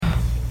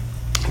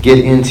get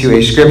into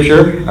a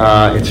scripture.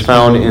 It's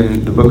found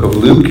in the book of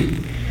Luke.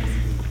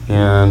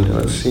 And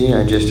let's see,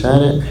 I just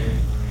had it.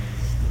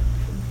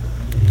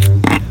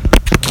 And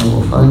I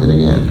will find it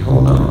again.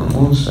 Hold on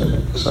 1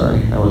 second.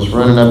 Sorry, I was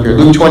running up here.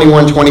 Luke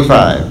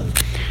 21:25.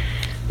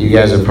 You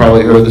guys have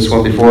probably heard this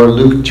one before.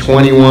 Luke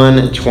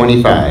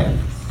 21:25.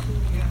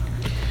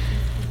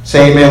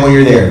 Say amen when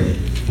you're there.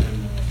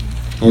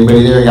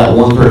 Anybody there? Got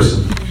one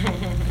person.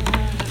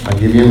 I'll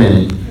give you a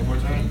minute.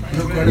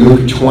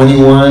 Luke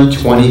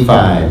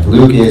 21:25.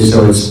 Luke is,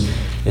 so it's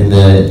in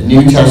the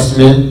New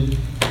Testament.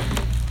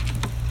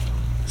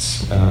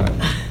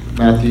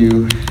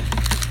 Matthew,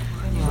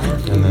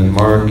 and then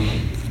Mark,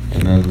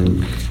 and then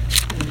Luke,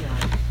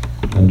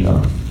 and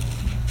John.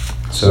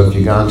 So if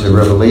you've gone to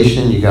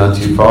Revelation, you've gone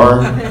too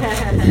far.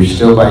 If you're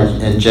still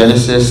in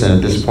Genesis, and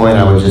at this point,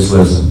 I would just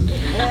listen.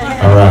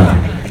 All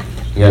right.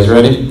 You guys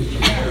ready?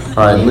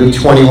 All right, Luke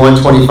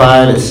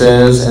 21:25, it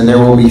says, "And there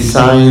will be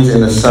signs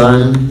in the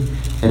sun,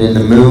 and in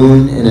the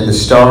moon, and in the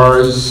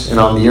stars, and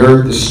on the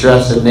earth the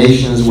stress of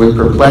nations with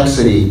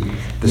perplexity,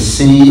 the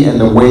sea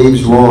and the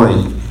waves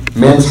roaring,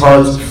 men's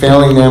hearts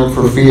failing them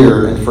for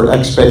fear and for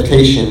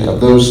expectation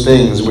of those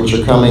things which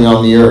are coming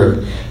on the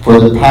earth, for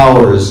the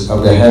powers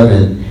of the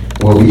heaven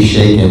will be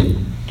shaken."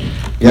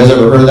 You guys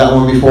ever heard that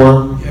one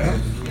before? Yeah.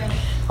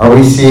 Are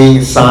we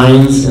seeing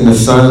signs in the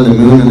sun and the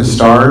moon and the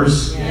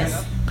stars?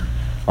 Yes.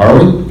 Are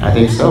we? I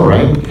think so,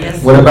 right?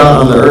 Yes. What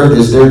about on the earth?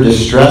 Is there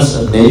distress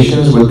of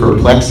nations with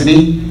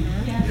perplexity?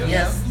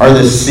 Yes. Are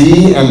the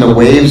sea and the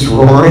waves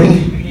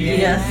roaring?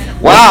 Yes.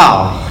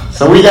 Wow!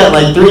 So we got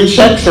like 3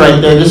 checks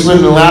right there just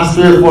within the last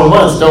 3 or 4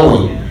 months,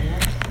 don't we?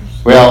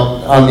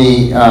 Well, on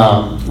the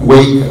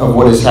wake of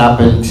what has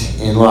happened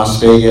in Las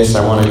Vegas,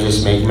 I want to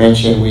just make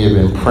mention, we have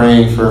been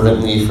praying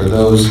fervently for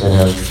those that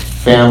have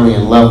family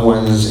and loved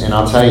ones, and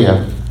I'll tell you,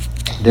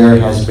 there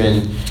has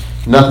been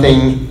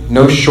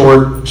no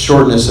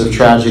shortness of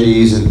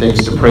tragedies and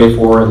things to pray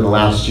for in the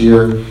last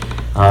year.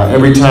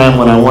 Every time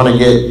when I want to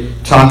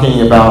get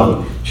talking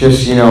about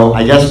just,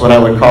 I guess what I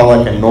would call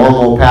like a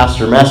normal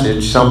pastor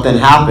message, something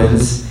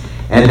happens,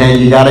 and then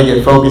you got to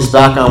get focused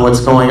back on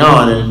what's going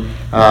on.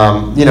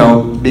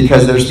 And,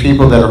 because there's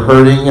people that are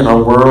hurting in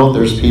our world,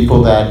 there's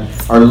people that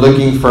are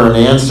looking for an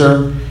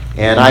answer.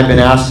 And I've been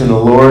asking the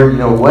Lord,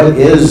 what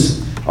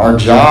is our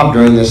job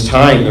during this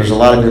time? There's a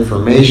lot of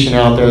information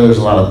out there, there's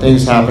a lot of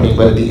things happening,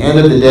 but at the end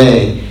of the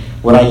day,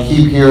 what I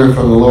keep hearing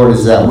from the Lord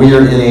is that we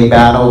are in a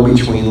battle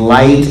between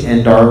light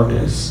and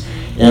darkness.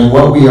 And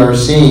what we are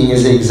seeing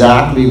is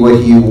exactly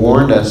what He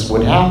warned us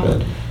would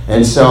happen.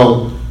 And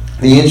so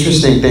the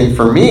interesting thing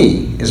for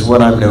me is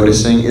what I'm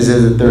noticing is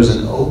that there's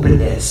an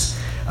openness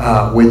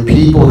with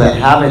people that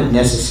haven't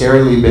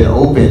necessarily been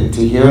open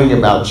to hearing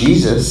about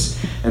Jesus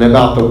and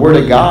about the Word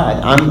of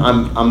God.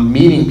 I'm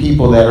meeting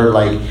people that are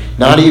like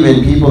not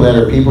even people that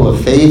are people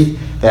of faith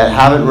that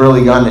haven't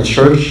really gone to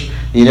church,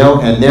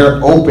 and they're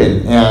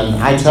open. And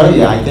I tell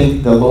you, I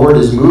think the Lord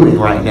is moving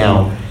right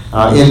now.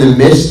 In the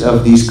midst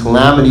of these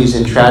calamities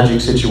and tragic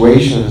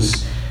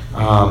situations,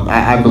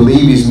 I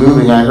believe He's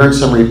moving. I heard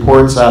some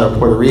reports out of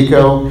Puerto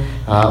Rico,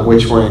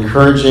 which were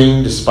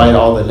encouraging despite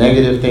all the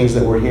negative things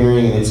that we're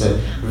hearing. And it's a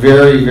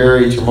very,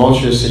 very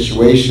tumultuous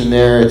situation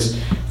there. It's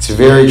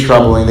very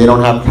troubling. They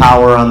don't have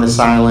power on this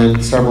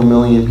island, several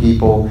million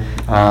people.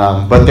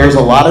 But there's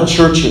a lot of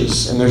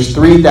churches, and there's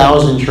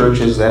 3,000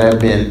 churches that have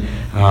been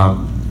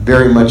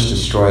very much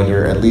destroyed,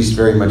 or at least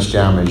very much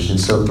damaged. And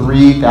so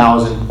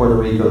 3,000 Puerto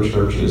Rico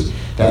churches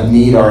that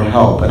need our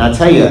help. And I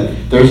tell you,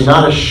 there's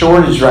not a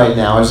shortage right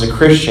now as a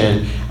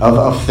Christian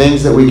of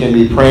things that we can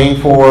be praying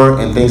for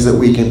and things that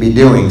we can be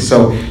doing.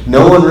 So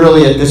no one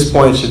really at this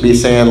point should be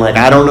saying, like,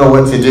 I don't know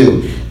what to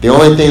do. The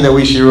only thing that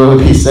we should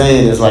really be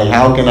saying is, like,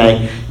 how can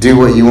I do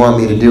what you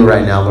want me to do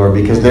right now, Lord?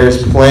 Because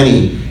there's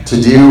plenty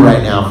to do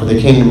right now for the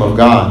kingdom of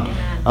God.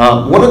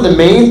 One of the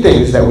main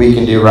things that we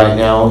can do right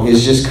now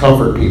is just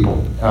comfort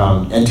people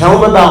and tell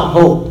them about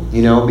hope,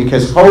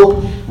 because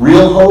hope,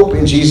 real hope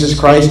in Jesus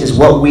Christ is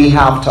what we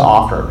have to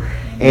offer.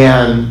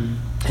 And,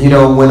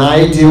 when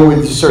I deal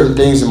with certain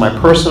things in my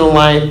personal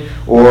life,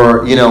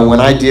 or, when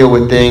I deal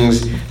with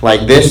things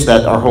like this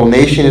that our whole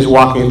nation is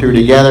walking through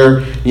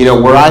together,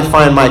 where I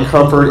find my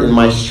comfort and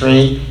my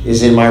strength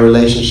is in my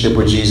relationship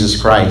with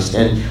Jesus Christ.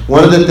 And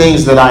one of the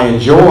things that I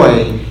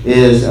enjoy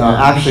is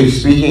actually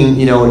speaking,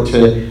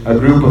 to a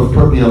group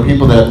of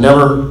people that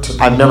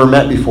I've never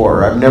met before,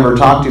 or I've never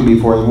talked to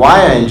before. And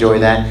why I enjoy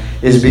that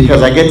is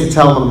because I get to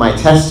tell them my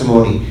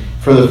testimony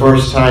for the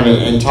first time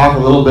and talk a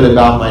little bit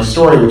about my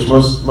story, which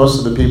most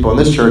of the people in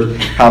this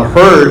church have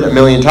heard a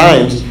million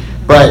times.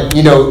 But,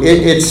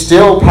 it's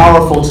still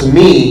powerful to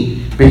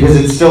me because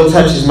it still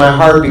touches my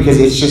heart, because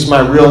it's just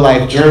my real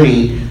life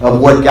journey of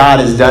what God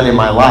has done in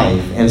my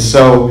life. And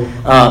so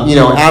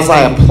as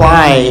I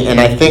apply and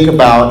I think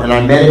about and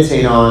I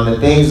meditate on the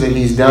things that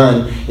he's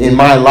done in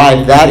my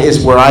life, that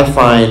is where I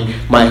find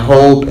my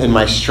hope and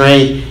my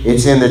strength.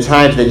 It's in the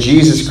times that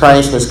Jesus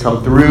Christ has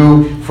come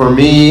through for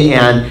me.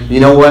 And you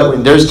know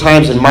what? There's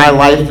times in my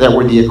life that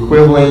were the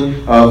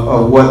equivalent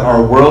of what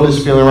our world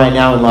is feeling right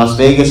now in Las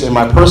Vegas. In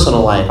my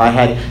personal life, I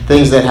had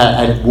things that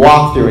I'd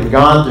walked through and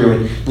gone through,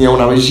 and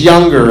when I was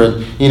younger,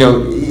 and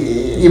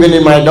even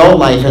in my adult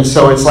life. And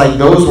so it's like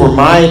those were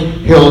my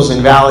hills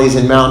and valleys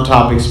and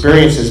mountaintop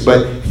experiences.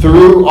 But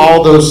through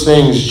all those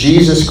things,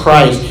 Jesus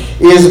Christ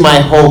is my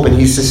hope, and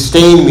he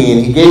sustained me,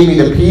 and he gave me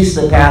the peace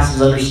that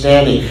passes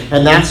understanding.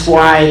 And that's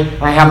why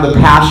I have the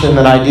passion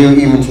that I do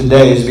even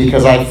today, is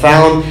because I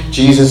found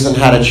Jesus and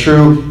had a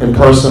true and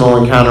personal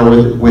encounter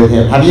with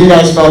him. Have you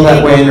guys felt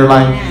that way in your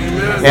life?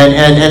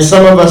 And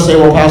some of us say,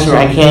 well, Pastor,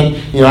 I can't,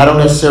 I don't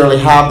necessarily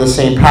have the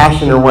same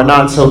passion or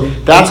whatnot. So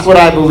that's what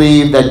I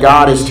believe that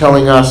God is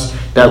telling us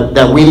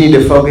that we need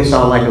to focus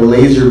on like a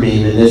laser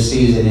beam in this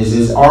season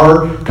is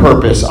our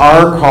purpose,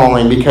 our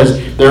calling, because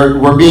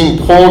we're being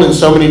pulled in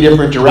so many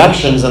different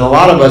directions, and a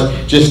lot of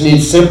us just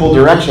need simple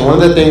direction.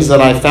 One of the things that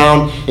I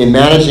found in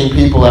managing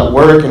people at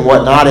work and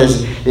whatnot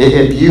is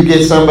if you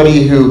get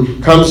somebody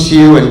who comes to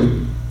you and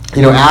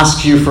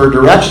asks you for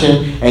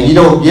direction, and you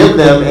don't give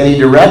them any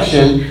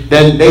direction,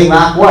 then they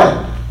lack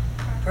what?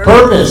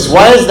 Purpose.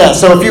 Why is that?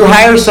 So if you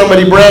hire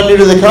somebody brand new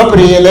to the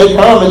company and they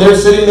come and they're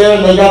sitting there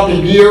and they got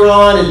the gear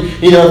on, and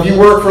if you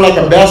work for like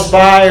a Best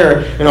Buy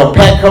or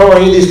Petco or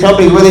any of these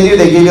companies, what do?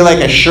 They give you like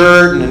a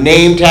shirt and a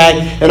name tag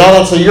and all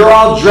that. So you're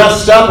all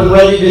dressed up and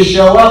ready to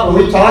show up, and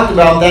we talked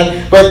about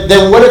that. But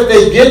then what if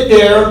they get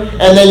there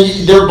and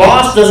then their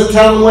boss doesn't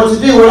tell them what to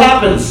do? What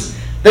happens?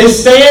 They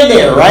stand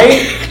there,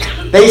 right?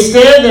 They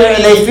stand there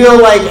and they feel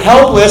like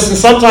helpless, and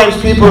sometimes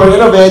people are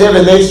innovative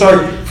and they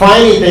start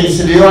finding things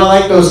to do. I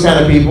like those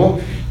kind of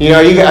people.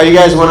 Are you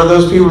guys one of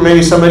those people?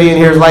 Maybe somebody in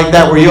here is like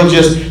that, where you'll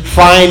just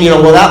find,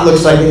 well, that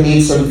looks like it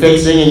needs some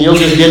fixing, and you'll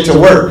just get to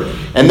work.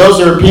 And those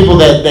are people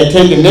that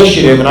take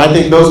initiative, and I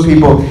think those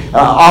people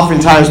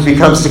oftentimes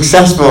become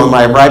successful in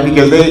life, right?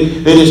 Because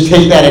they just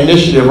take that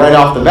initiative right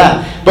off the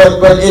bat. But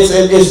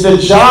it's the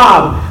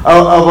job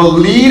of a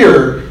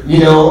leader,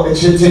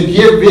 to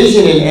give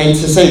vision and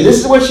to say, this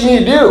is what you need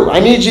to do. I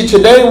need you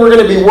today. We're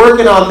going to be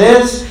working on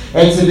this.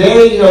 And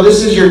today,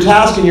 this is your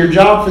task and your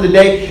job for the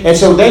day. And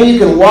so then you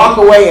can walk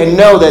away and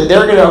know that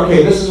they're going to,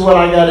 okay, this is what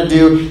I got to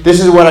do.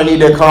 This is what I need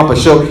to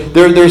accomplish. So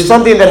there's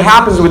something that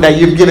happens with that.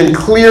 You've given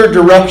clear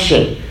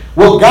direction.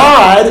 Well,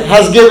 God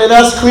has given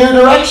us clear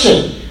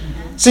direction.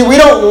 See, we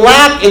don't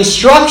lack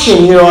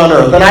instruction here on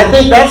earth. And I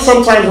think that's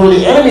sometimes where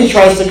the enemy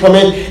tries to come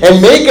in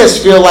and make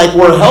us feel like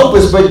we're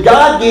helpless. But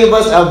God gave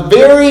us a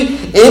very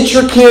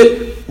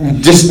intricate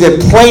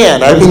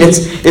plan. I mean,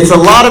 it's a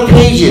lot of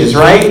pages,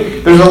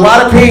 right? There's a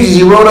lot of pages.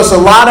 He wrote us a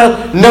lot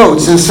of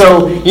notes. And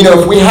so,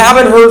 if we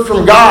haven't heard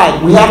from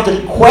God, we have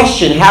to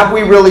question, have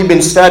we really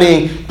been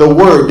studying the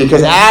Word?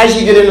 Because as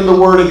you get into the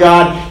Word of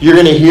God, you're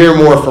going to hear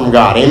more from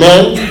God.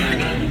 Amen?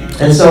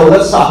 And so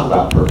let's talk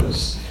about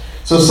purpose.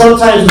 So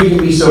sometimes we can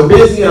be so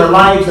busy in our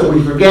lives that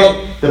we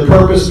forget the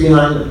purpose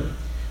behind them.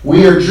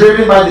 We are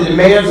driven by the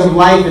demands of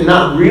life and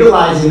not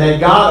realizing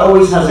that God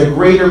always has a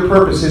greater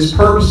purpose. His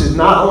purpose is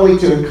not only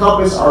to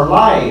encompass our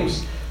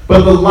lives,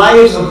 but the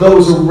lives of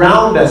those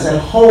around us, at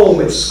home,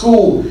 at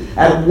school,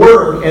 at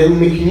work, and in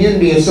the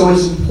community. And so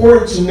it's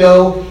important to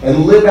know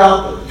and live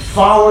out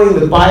following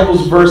the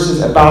Bible's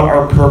verses about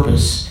our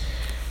purpose.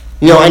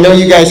 I know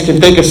you guys can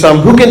think of some.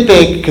 Who can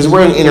think, because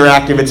we're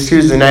interactive, it's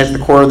Tuesday night, it's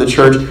the core of the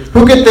church.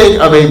 Who can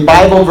think of a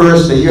Bible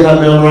verse that you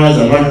have memorized?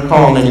 I'm not going to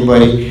call on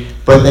anybody,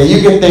 but that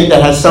you can think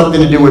that has something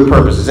to do with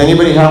purpose. Does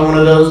anybody have one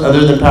of those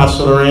other than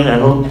Pastor Lorraine? I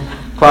hope.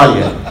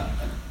 Claudia.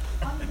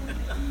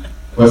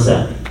 What's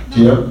that?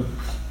 Do you know?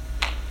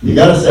 You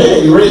got to say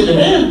it. You raised your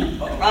hand.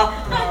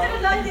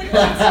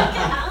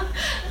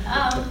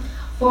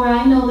 For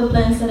I know the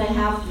plans that I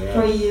have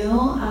for you.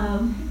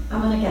 I'm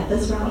going to get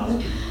this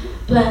wrong.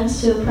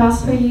 Plans to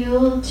prosper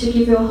you, to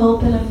give you a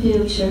hope and a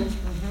future.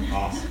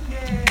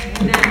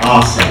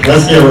 Awesome.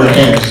 Let's give her a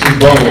hand. She's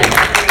bold.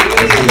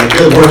 This is a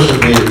good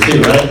worship leader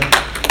too,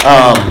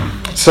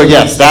 right? So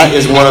yes, that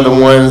is one of the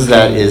ones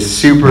that is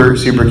super,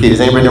 super key. Does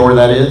anybody know where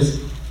that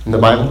is in the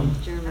Bible?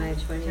 Jeremiah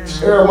 29.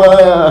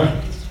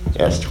 Jeremiah.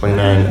 Yes,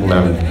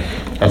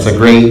 29:11. That's a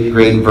great,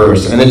 great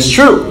verse. And it's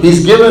true.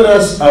 He's given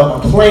us a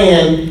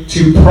plan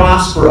to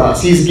prosper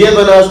us. He's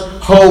given us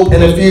hope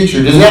and a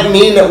future. Does that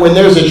mean that when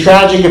there's a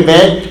tragic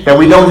event that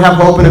we don't have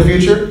hope and a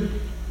future?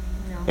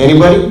 No.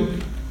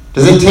 Anybody?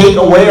 Does it take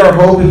away our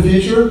hope and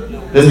future?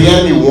 Does the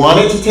enemy want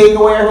it to take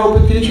away our hope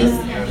and future?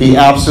 He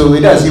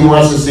absolutely does. He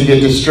wants us to get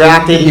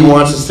distracted. He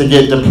wants us to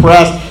get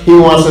depressed. He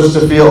wants us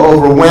to feel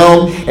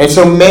overwhelmed. And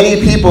so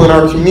many people in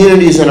our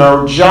communities, in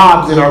our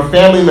jobs, in our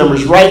family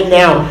members right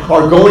now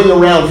are going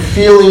around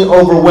feeling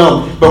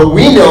overwhelmed. But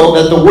we know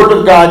that the Word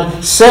of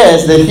God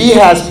says that He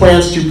has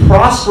plans to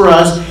prosper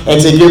us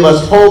and to give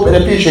us hope and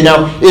a future.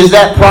 Now, is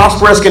that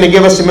prosperous going to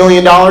give us $1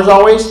 million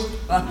always?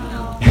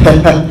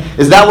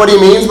 Is that what He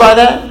means by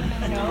that?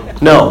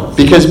 No,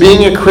 because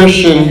being a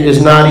Christian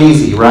is not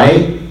easy,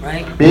 right?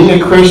 Right.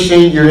 Being a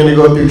Christian, you're going to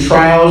go through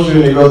trials,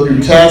 you're going to go through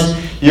tests,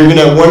 you're going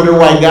to wonder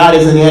why God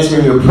isn't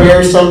answering your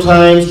prayers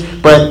sometimes.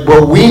 But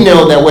what we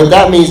know that what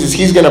that means is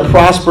He's going to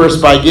prosper us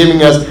by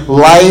giving us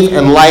life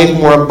and life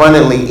more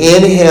abundantly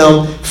in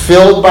Him,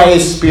 filled by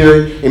His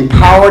Spirit,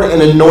 empowered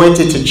and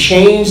anointed to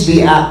change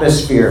the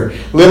atmosphere.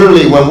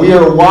 Literally, when we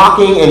are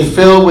walking and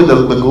filled with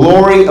the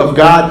glory of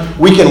God,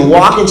 we can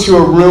walk into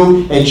a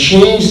room and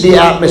change the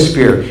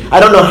atmosphere. I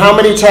don't know how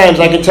many times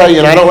I can tell you,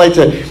 and I don't like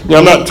to,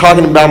 I'm not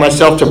talking about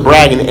myself to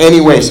brag in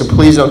any way, so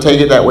please don't take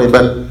it that way,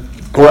 but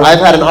where I've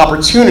had an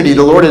opportunity,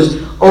 the Lord has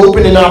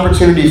opened an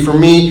opportunity for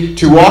me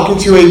to walk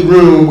into a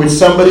room with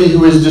somebody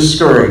who is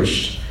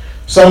discouraged.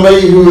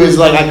 Somebody who is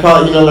like, I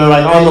call it, they're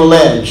like on the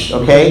ledge,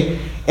 okay?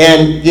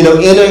 And, in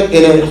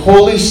a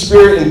Holy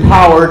Spirit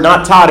empowered,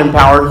 not Todd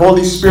empowered,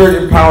 Holy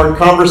Spirit empowered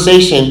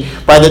conversation,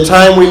 by the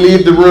time we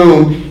leave the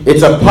room,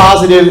 it's a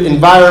positive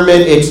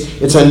environment,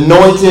 it's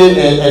anointed,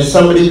 and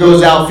somebody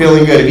goes out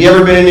feeling good. Have you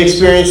ever been in an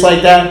experience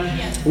like that?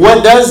 Yes.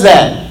 What does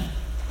that?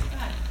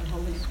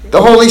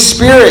 The Holy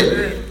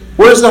Spirit.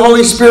 Where does the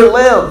Holy Spirit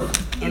live?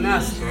 In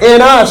us. In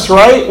us,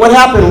 right? What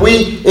happened?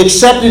 We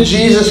accepted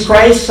Jesus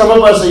Christ. Some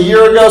of us a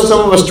year ago,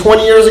 some of us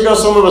 20 years ago,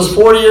 some of us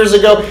 40 years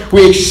ago.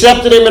 We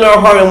accepted Him in our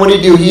heart, and what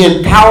did He do? He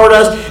empowered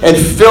us and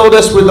filled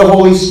us with the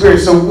Holy Spirit.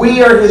 So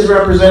we are His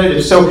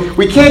representatives. So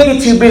we can't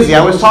get too busy.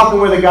 I was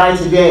talking with a guy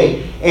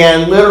today,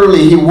 and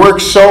literally he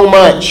works so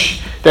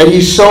much that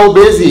he's so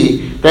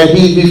busy that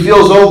he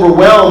feels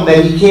overwhelmed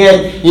that he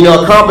can't,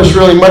 accomplish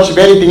really much of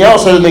anything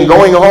else other than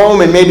going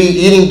home and maybe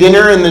eating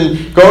dinner and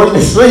then going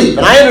to sleep.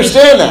 And I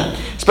understand that,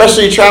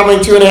 especially traveling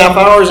 2.5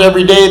 hours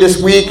every day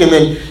this week and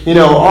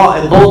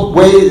then, both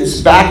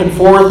ways, back and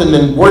forth, and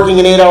then working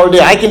an 8-hour day.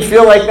 I can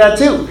feel like that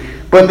too.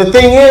 But the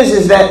thing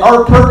is that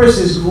our purpose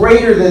is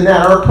greater than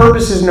that. Our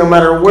purpose is no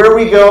matter where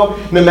we go,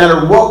 no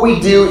matter what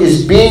we do,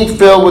 is being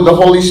filled with the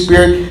Holy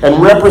Spirit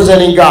and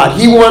representing God.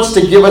 He wants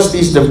to give us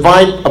these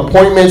divine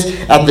appointments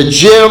at the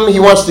gym. He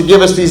wants to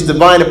give us these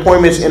divine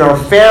appointments in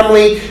our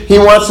family. He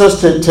wants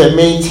us to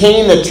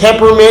maintain the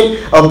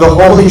temperament of the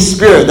Holy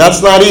Spirit.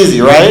 That's not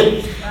easy,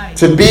 right?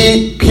 To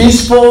be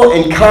peaceful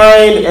and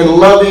kind and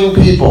loving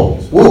people.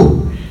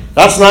 Woo!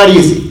 That's not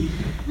easy.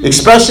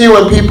 Especially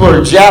when people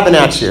are jabbing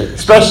at you.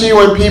 Especially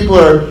when people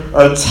are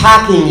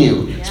attacking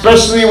you.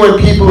 Especially when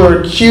people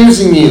are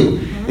accusing you.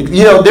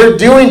 They're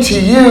doing to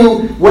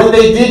you what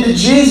they did to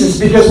Jesus.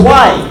 Because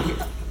why?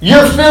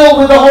 You're filled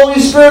with the Holy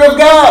Spirit of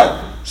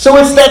God. So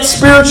it's that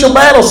spiritual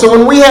battle. So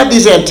when we have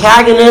these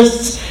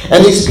antagonists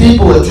and these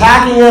people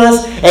attacking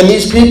us and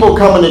these people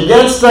coming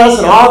against us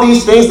and all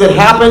these things that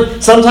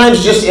happen,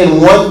 sometimes just in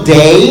one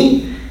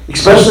day,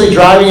 especially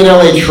driving in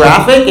LA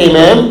traffic,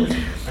 amen?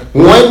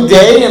 One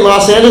day in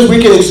Los Angeles,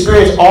 we can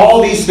experience all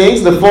these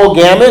things, the full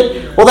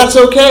gamut. Well, that's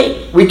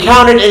okay. We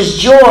count it as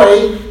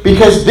joy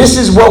because this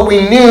is what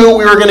we knew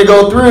we were going to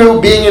go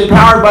through, being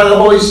empowered by the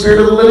Holy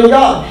Spirit of the living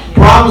God.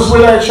 Problems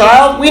with our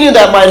child, we knew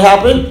that might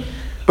happen.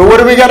 But what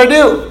do we got to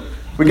do?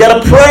 We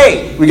got to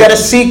pray. We got to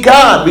seek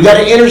God. We got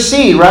to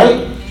intercede,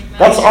 right?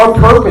 That's our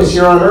purpose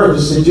here on earth,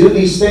 is to do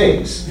these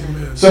things.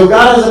 So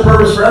God has a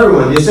purpose for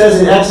everyone. It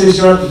says in Exodus,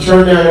 you don't have to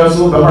turn there. I know it's a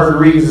little bit hard to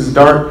read because it's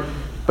dark.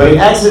 But in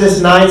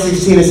Exodus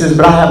 9:16 it says,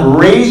 "But I have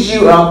raised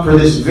you up for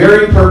this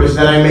very purpose,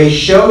 that I may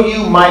show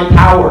you my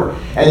power,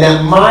 and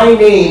that my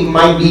name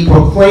might be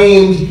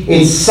proclaimed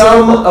in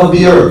some of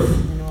the earth."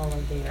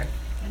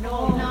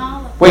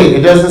 Wait, it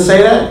doesn't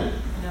say that?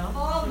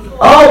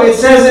 Oh, it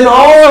says in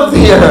all of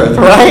the earth,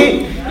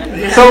 right?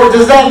 So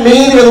does that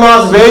mean in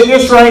Las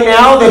Vegas right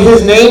now that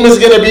His name is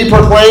going to be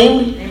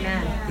proclaimed?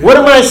 What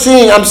am I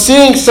seeing? I'm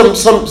seeing some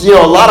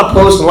a lot of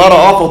posts, a lot of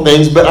awful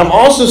things, but I'm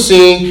also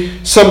seeing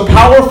some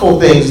powerful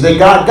things that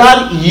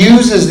God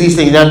uses these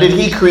things. Now, did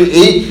He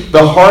create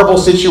the horrible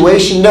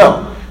situation?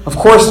 No, of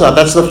course not.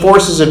 That's the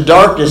forces of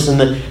darkness and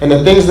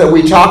the things that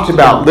we talked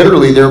about.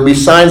 Literally, there will be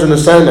signs in the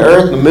sun, the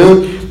earth, the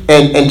moon,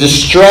 and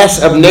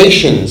distress of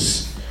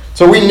nations.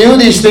 So we knew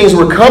these things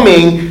were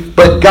coming,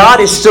 but God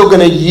is still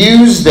going to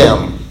use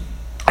them,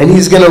 and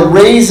He's going to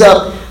raise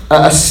up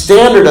a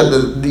standard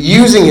of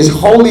using His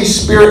Holy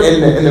Spirit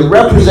and the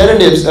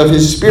representatives of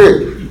His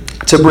Spirit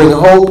to bring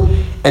hope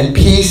and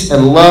peace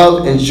and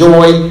love and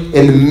joy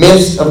in the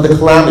midst of the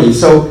calamity.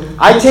 So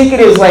I take it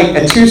as like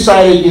a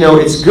two-sided,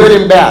 it's good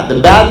and bad. The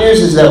bad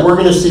news is that we're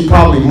going to see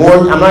probably more.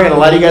 I'm not going to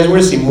lie to you guys, we're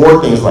going to see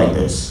more things like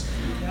this.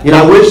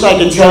 I wish I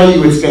could tell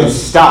you it's going to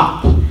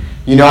stop.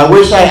 I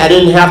wish I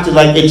didn't have to,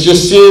 it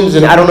just seems,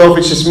 and I don't know if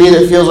it's just me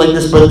that feels like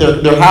this, but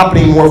they're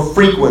happening more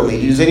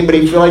frequently. Does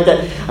anybody feel like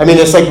that? I mean,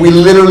 it's like we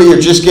literally are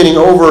just getting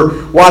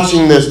over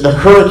watching the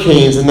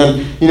hurricanes, and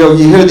then, you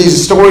hear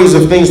these stories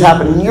of things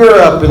happen in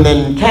Europe, and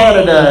then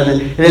Canada,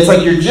 and it's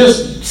like you're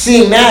just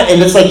seeing that, and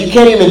it's like you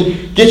can't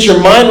even get your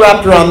mind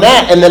wrapped around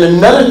that, and then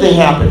another thing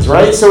happens,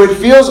 right? So it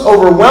feels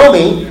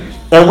overwhelming,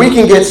 and we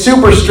can get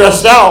super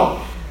stressed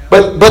out,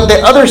 but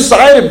the other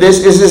side of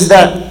this is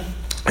that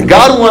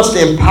God wants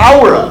to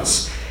empower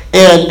us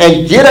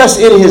and get us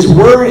in his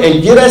word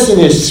and get us in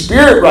his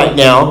spirit right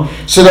now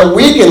so that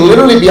we can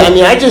literally be,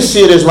 I just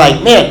see it as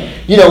like, man,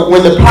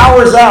 when the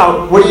power's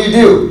out, what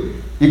do?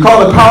 You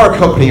call the power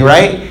company,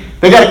 right?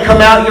 They got to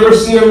come out. You ever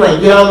seen them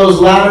like get on those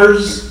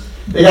ladders?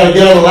 They got to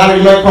get on the ladder.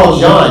 You might call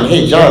John.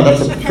 Hey, John,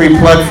 that's a free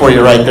plug for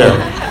you right there.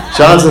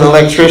 John's an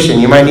electrician.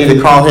 You might need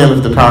to call him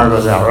if the power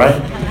goes out,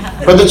 right?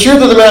 But the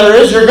truth of the matter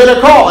is you're going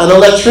to call an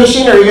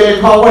electrician, or you're going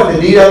to call what? The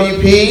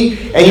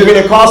DWP, and you're going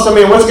to call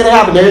somebody, and what's going to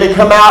happen? They're going to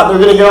come out, they're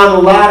going to get on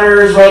the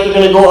ladders, right? They're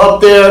going to go up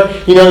there.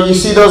 You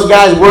see those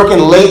guys working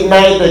late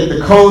night,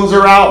 the cones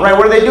are out, right?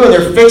 What are they doing?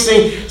 They're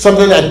fixing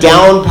something, a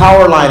down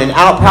power line, an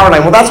out power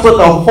line. Well, that's what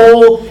the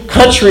whole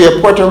country of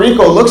Puerto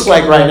Rico looks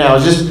like right now.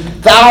 It's just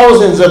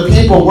thousands of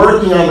people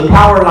working on the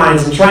power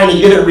lines and trying to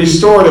get it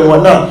restored and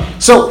whatnot.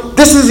 So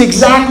this is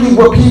exactly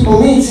what people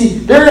need. See,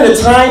 they're in a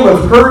time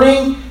of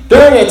hurting.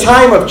 They're in a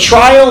time of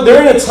trial.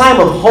 They're in a time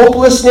of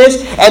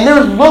hopelessness. And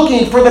they're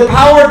looking for the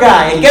power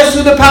guy. And guess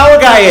who the power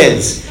guy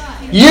is?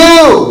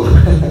 You.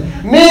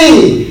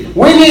 Me.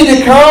 We need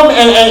to come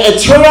and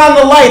turn on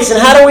the lights. And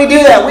how do we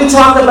do that? We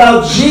talk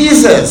about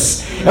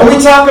Jesus. And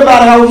we talk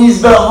about how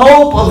he's the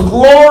hope of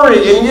glory.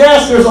 And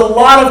yes, there's a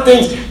lot of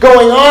things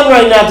going on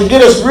right now to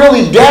get us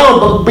really down.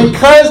 But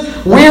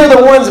because we're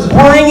the ones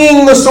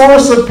bringing the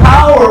source of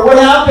power, what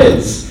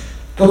happens?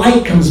 The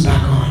light comes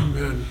back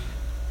on.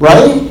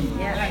 Right?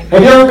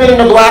 Have you ever been in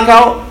a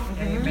blackout?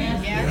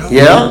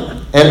 Yeah?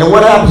 And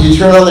what happens? You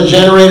turn on the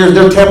generators.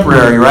 They're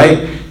temporary,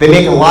 right? They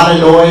make a lot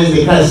of noise.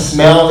 They kind of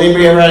smell.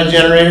 Anybody ever had a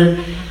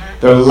generator?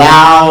 They're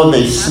loud.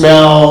 They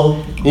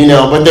smell.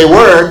 But they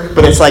work,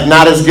 but it's like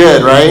not as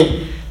good,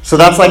 right? So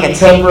that's like a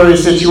temporary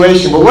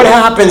situation. But what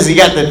happens? You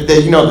got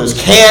those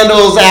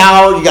candles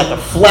out, you got the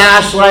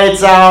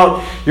flashlights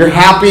out. You're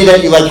happy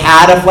that you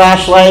had a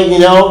flashlight,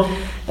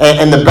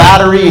 and the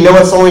battery,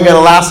 it's only going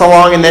to last so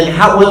long. And then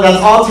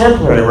that's all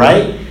temporary,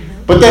 right?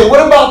 But then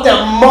what about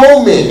that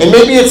moment? And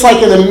maybe it's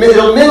like in the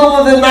middle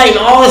of the night, and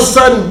all of a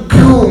sudden,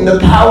 boom, the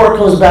power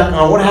comes back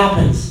on. What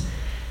happens?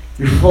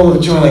 You're full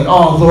of joy, like,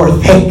 oh,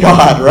 Lord, thank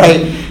God,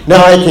 right?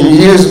 Now I can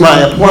use my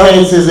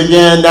appliances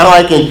again. Now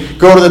I can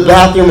go to the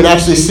bathroom and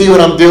actually see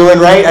what I'm doing,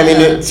 right?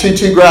 It's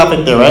too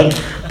graphic there, right?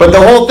 But the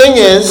whole thing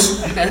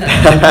is,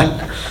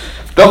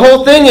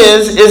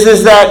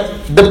 is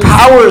that the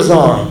power's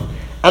on.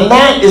 And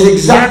that is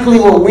exactly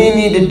what we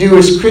need to do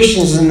as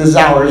Christians in this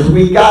hour. Is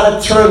we've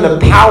got to turn the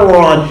power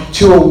on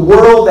to a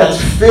world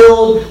that's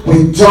filled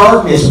with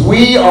darkness.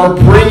 We are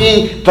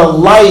bringing the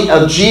light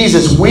of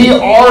Jesus. We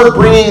are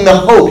bringing the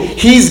hope.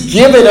 He's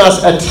given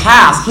us a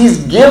task.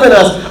 He's given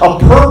us a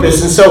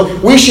purpose. And so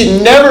we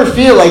should never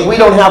feel like we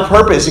don't have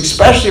purpose,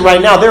 especially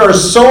right now. There are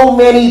so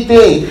many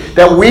things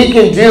that we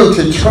can do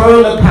to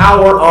turn the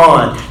power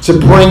on, to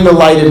bring the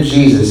light of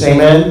Jesus.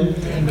 Amen?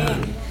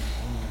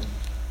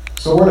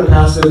 So we're going to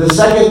pass it. The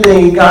second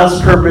thing,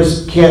 God's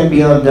purpose can't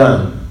be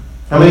undone.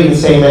 How many can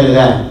say amen to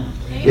that? Amen.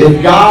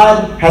 If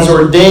God has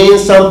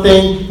ordained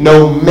something,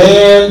 no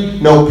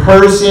man, no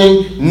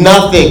person,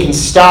 nothing can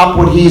stop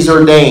what he's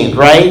ordained,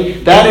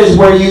 right? That is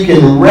where you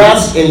can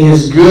rest in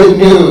his good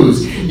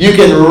news. You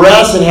can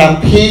rest and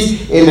have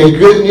peace in the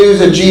good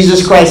news of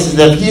Jesus Christ.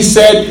 If he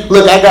said,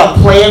 look, I got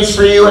plans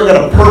for you. I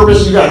got a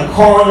purpose. You got a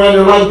calling on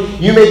your life.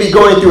 You may be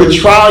going through a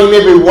trial. You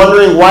may be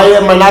wondering, why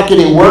am I not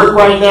getting work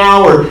right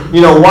now? Or,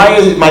 why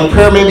is my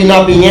prayer maybe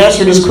not being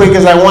answered as quick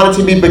as I want it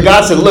to be? But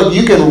God said, look,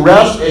 you can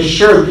rest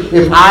assured.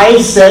 If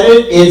I said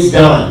it, it's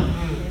done.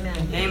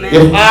 Amen.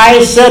 If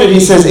I said it, he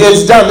says,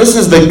 it's done. This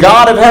is the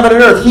God of heaven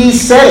and earth. He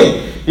said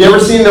it. You ever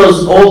seen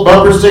those old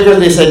bumper stickers?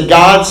 They said,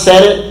 God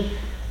said it.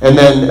 And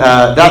then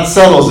that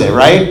settles it,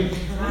 right?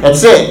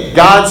 That's it.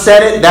 God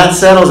said it, that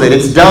settles it.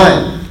 It's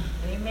done.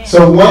 Amen.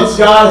 So once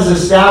God has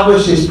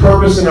established his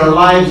purpose in our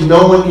lives,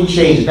 no one can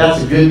change it.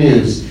 That's the good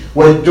news.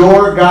 What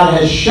door God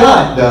has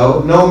shut,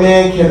 though, no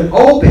man can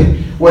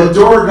open. What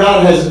door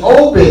God has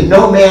opened,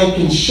 no man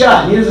can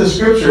shut. Here's the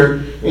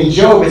scripture in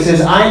Job. It says,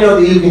 I know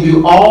that you can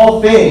do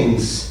all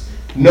things.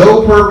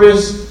 No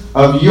purpose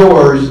of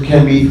yours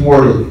can be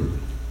thwarted.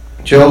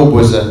 Job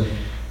was a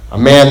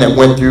man that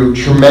went through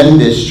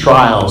tremendous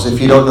trials. If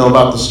you don't know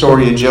about the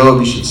story of Job,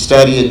 you should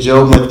study it.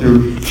 Job went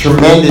through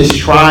tremendous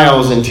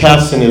trials and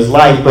tests in his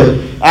life. But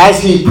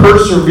as he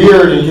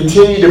persevered and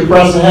continued to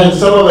press ahead,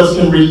 some of us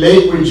can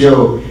relate with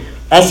Job.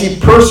 As he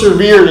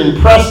persevered and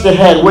pressed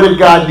ahead, what did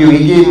God do?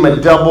 He gave him a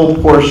double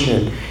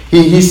portion.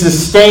 He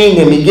sustained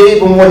him. He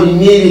gave him what he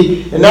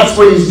needed. And that's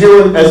what he's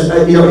doing in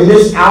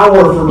this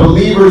hour for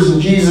believers in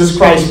Jesus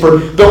Christ. For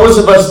those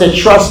of us that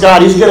trust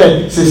God, he's going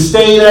to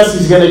sustain us.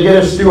 He's going to get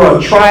us through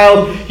our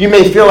trial. You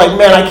may feel like,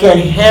 man, I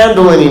can't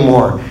handle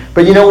anymore.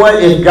 But you know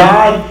what? If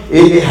God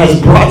has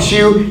brought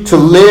you to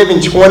live in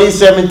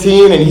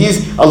 2017 and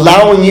he's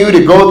allowing you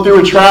to go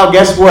through a trial,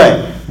 guess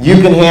what? You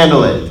can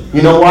handle it.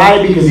 You know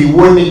why? Because he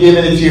wouldn't have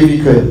given it to you if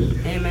he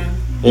couldn't. Amen?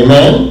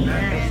 Amen.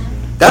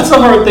 That's a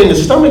hard thing to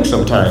stomach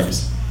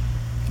sometimes.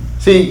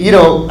 See,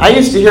 I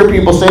used to hear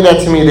people say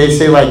that to me. They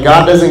say,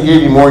 God doesn't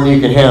give you more than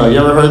you can handle. You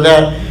ever heard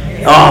that?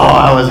 Oh,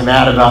 I was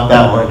mad about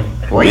that one.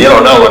 Well, you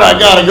don't know what I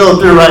got to go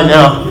through right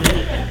now.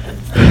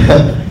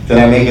 Did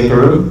I make it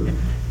through?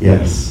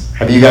 Yes.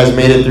 Have you guys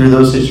made it through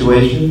those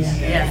situations?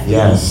 Yes.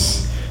 Yes.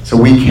 So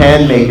we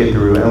can make it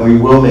through, and we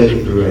will make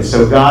it through. And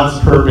so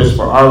God's purpose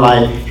for our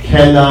life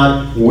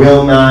cannot,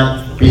 will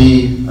not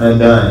be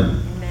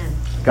undone. Amen.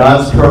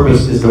 God's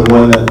purpose is the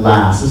one that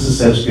lasts. This is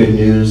such good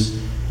news.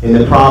 In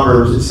the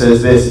Proverbs, it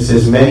says this. It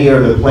says, many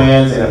are the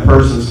plans in a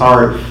person's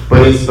heart,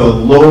 but it's the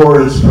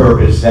Lord's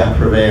purpose that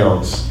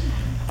prevails.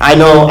 I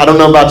don't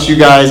know about you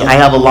guys. I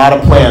have a lot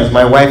of plans.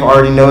 My wife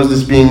already knows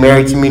this, being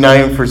married to me not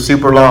even for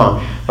super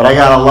long. But I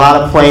got a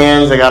lot of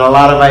plans. I got a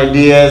lot of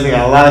ideas. I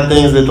got a lot of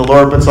things that the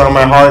Lord puts on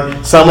my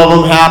heart. Some of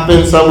them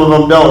happen. Some of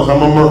them don't.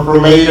 Some of them are for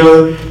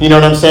later. You know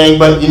what I'm saying?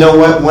 But you know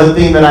what? One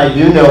thing that I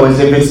do know is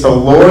if it's the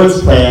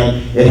Lord's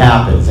plan, it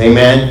happens.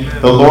 Amen?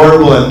 The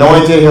Lord will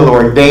anoint it. He'll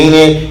ordain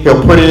it.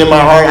 He'll put it in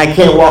my heart. I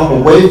can't walk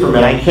away from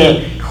it. I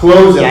can't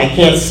close it. I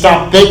can't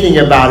stop thinking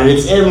about it.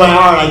 It's in my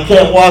heart. I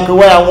can't walk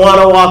away. I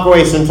want to walk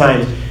away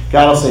sometimes.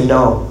 God will say,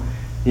 no.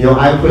 You know,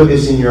 I put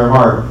this in your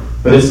heart.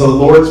 But it's the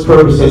Lord's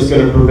purpose that's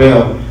going to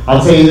prevail.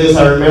 I'll tell you this.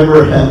 I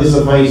remember, this is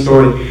a funny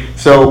story.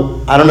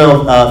 So, I don't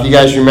know if you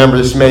guys remember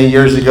this many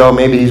years ago.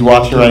 Maybe he's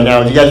watching right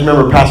now. Do you guys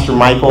remember Pastor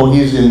Michael? He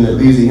was in the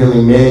Leaves of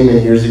Healing many,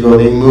 many years ago.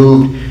 They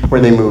moved,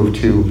 where they moved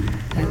to?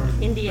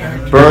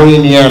 Indiana. Burn,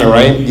 Indiana,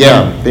 right?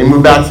 Yeah. They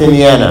moved back to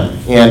Indiana.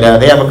 And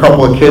they have a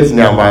couple of kids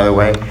now, by the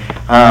way.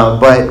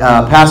 But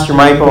Pastor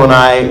Michael and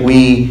I,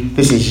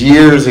 this is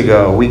years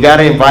ago, we got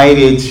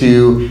invited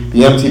to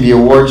the MTV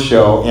Awards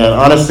show. And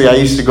honestly, I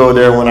used to go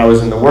there when I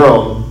was in the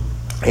world.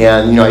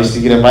 And, you know, I used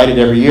to get invited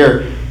every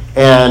year.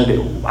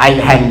 And I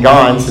hadn't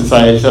gone since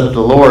I accepted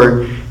the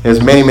Lord. It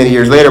was many, many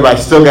years later, but I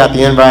still got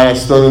the invite. I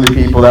still knew the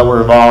people that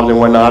were involved and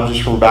whatnot,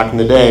 just from back in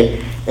the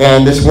day.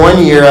 And this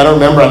one year, I don't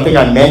remember, I think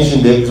I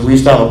mentioned it because we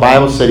used to have a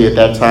Bible study at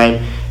that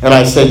time. And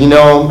I said,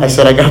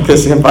 I got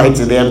this invite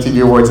to the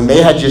MTV Awards. And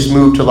they had just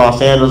moved to Los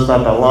Angeles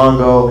not that long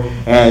ago.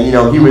 And, you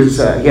know, he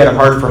had a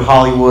heart for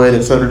Hollywood,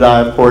 and so did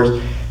I, of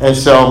course. And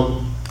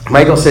so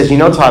Michael says,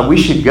 Todd, we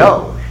should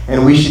go.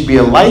 And we should be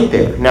a light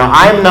there. Now,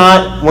 I'm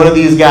not one of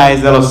these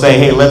guys that'll say,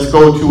 hey, let's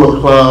go to a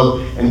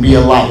club and be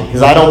a light.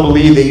 Because I don't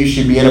believe that you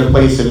should be in a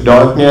place of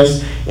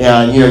darkness.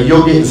 And,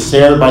 you'll get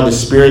ensnared by the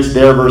spirits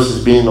there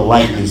versus being the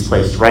light in these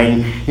places, right?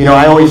 And,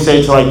 I always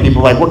say to,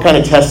 people, what kind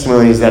of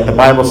testimony is that? The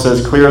Bible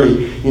says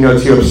clearly,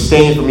 to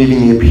abstain from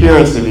even the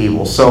appearance of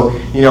evil. So,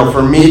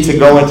 for me to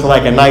go into,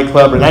 a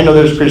nightclub, and I know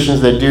there's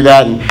Christians that do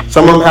that, and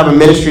some of them have a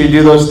ministry to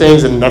do those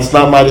things, and that's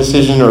not my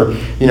decision or,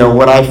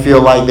 what I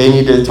feel like they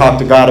need to talk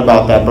to God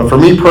about that. But for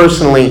me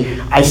personally,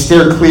 I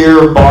steer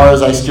clear of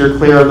bars, I steer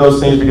clear of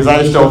those things, because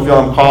I just don't feel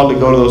I'm called to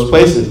go to those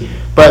places.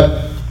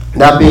 But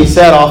that being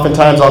said,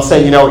 oftentimes I'll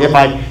say,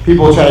 if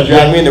people try to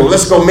drag me in there, well,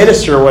 let's go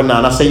minister or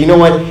whatnot. I'll say, you know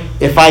what?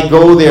 If I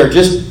go there,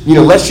 just,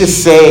 let's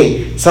just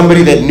say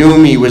somebody that knew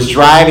me was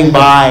driving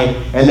by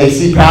and they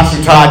see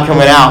Pastor Todd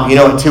coming out,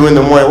 at 2 in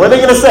the morning. What are they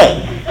going to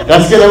say?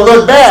 That's going to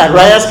look bad,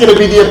 right? That's going to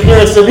be the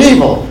appearance of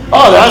evil.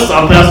 Oh, that's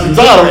not Pastor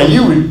Todd. And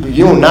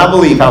you will not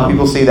believe how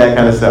people see that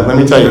kind of stuff. Let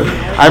me tell you.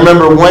 I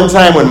remember one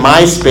time when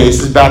MySpace,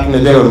 this is back in the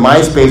day when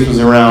MySpace was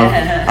around,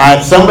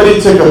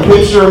 somebody took a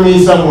picture of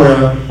me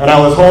somewhere, and I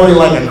was holding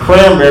a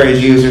cranberry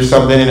juice or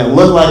something, and it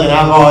looked like an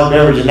alcoholic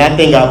beverage, and that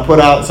thing got put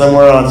out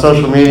somewhere on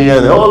social media,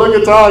 and look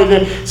at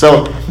Todd.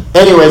 So,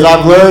 anyways,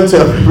 I've learned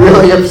to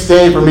really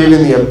abstain from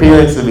even the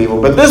appearance of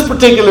evil. But this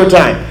particular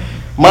time,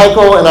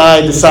 Michael and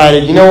I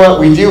decided, you know what,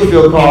 we do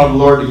feel called the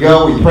Lord to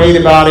go. We prayed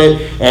about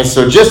it, and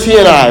so just he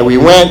and I, we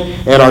went,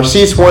 and our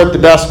seats weren't the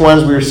best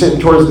ones. We were sitting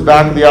towards the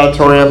back of the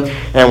auditorium,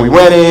 and we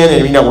went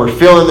in, and we're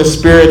feeling the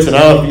spirits, and I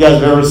don't know if you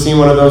guys have ever seen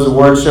one of those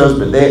award shows,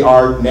 but they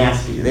are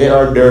nasty. They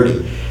are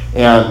dirty.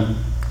 And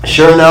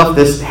sure enough,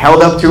 this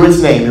held up to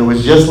its name. It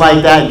was just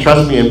like that, and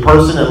trust me, in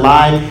person and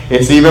live,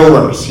 it's even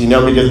worse,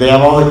 because they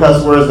have all the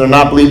cuss words, they're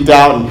not bleeped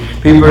out, and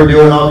people are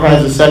doing all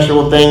kinds of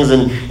sexual things,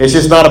 and it's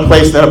just not a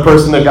place that a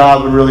person of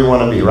God would really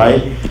want to be,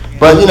 right?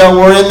 But,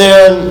 we're in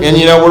there,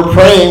 and we're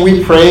praying.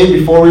 We prayed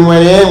before we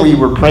went in. We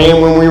were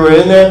praying when we were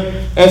in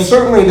there. And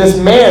certainly this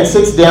man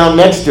sits down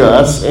next to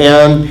us,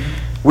 and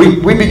we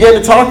began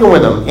to talking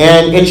with him.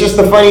 And it's just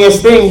the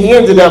funniest thing. He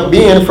ended up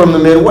being from the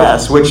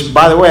Midwest, which,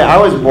 by the way, I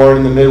was born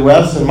in the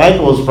Midwest, and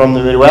Michael was from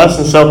the Midwest.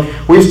 And so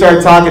we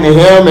started talking to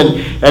him,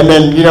 and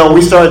then,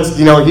 we started,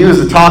 he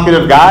was a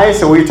talkative guy,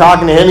 so we were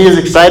talking to him. He was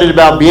excited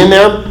about being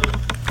there.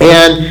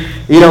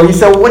 And he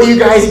said, well, what do you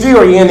guys do?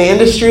 Are you in the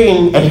industry?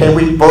 And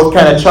we both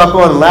kind of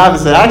chuckled and laughed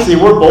and said, actually,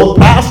 we're both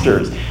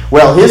pastors.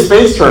 Well, his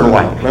face turned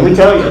white, let me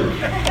tell you.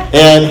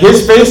 And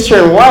his face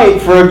turned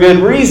white for a good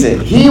reason.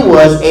 He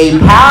was a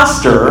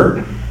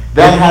pastor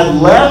that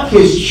had left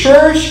his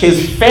church,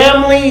 his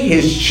family,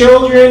 his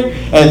children,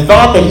 and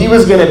thought that he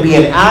was going to be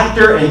an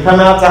actor and come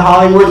out to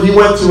Hollywood. He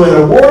went to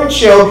an award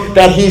show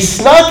that he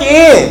snuck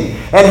in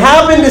and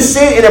happened to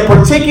sit in a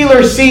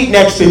particular seat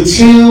next to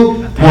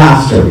 2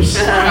 pastors.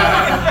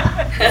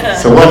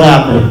 So what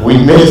happened? We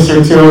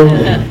ministered to him,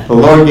 and the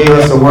Lord gave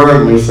us a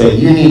word, and we said,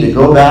 you need to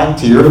go back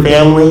to your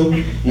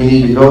family. You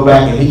need to go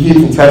back, and he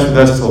keeps in touch with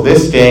us till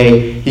this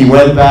day. he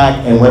went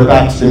back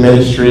to the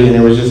ministry, and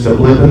it was just a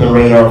blip in the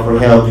radar for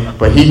him.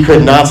 But he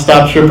could not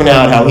stop tripping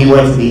out how he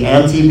went to the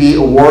MTV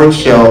Awards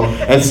show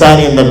and sat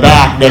in the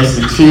back next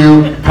to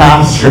two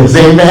pastors.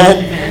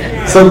 Amen?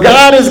 So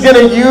God is going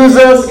to use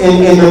us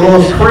in the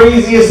most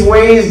craziest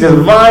ways,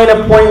 divine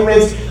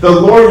appointments. The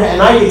Lord,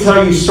 and I can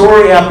tell you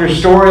story after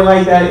story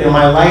like that in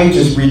my life,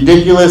 just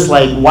ridiculous,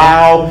 like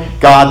wow,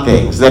 God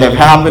things that have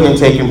happened and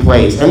taken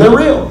place. And they're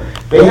real.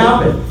 They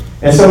happen.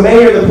 And so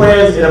many are the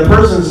plans in a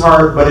person's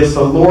heart, but it's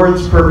the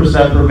Lord's purpose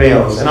that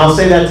prevails. And I'll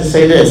say that to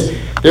say this.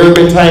 There have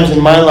been times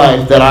in my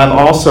life that I've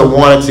also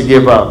wanted to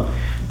give up.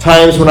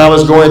 Times when I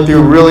was going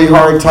through really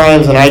hard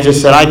times and I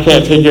just said, I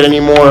can't take it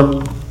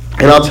anymore.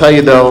 And I'll tell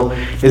you though,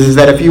 is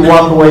that if you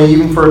walk away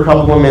even for a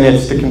couple of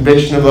minutes, the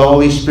conviction of the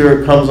Holy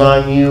Spirit comes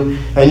on you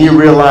and you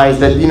realize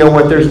that, you know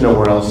what, there's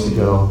nowhere else to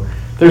go.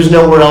 There's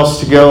nowhere else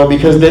to go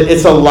because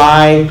it's a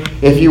lie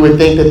if you would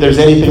think that there's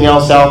anything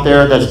else out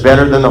there that's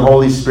better than the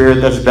Holy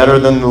Spirit, that's better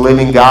than the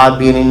living God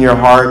being in your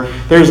heart.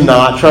 There's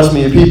not. Trust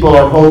me, people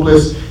are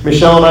hopeless.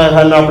 Michelle and I have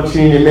had an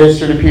opportunity to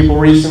minister to people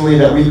recently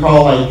that we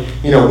call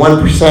one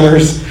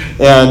percenters.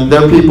 And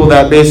they're people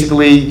that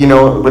basically,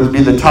 would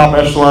be the top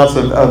echelons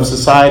of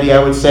society,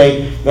 I would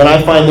say. And I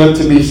find them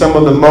to be some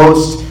of the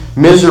most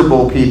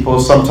miserable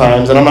people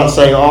sometimes, and I'm not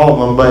saying all of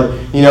them, but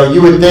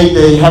you would think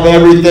they have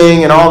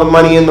everything and all the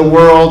money in the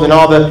world and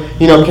all the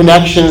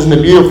connections and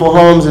the beautiful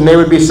homes, and they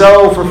would be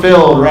so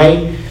fulfilled,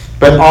 right?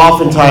 But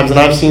oftentimes, and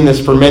I've seen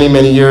this for many,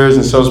 many years,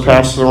 and so has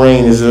Pastor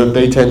Lorraine, is that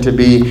they tend to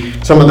be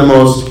some of the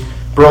most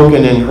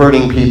broken and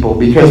hurting people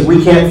because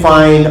we can't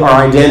find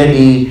our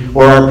identity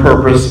or our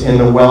purpose in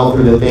the wealth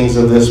or the things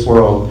of this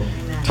world.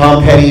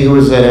 Tom Petty, who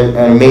was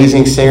an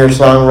amazing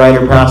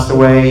singer-songwriter, passed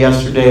away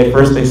yesterday. At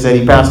first they said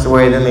he passed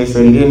away, then they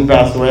said he didn't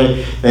pass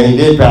away, then he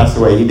did pass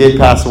away. He did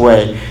pass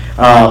away.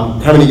 How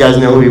many of you guys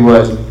know who he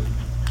was?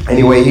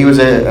 Anyway, he was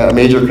a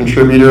major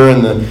contributor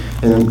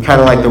in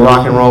kind of like the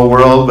rock and roll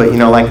world, but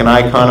like an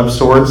icon of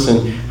sorts.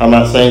 And I'm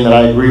not saying that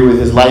I agree with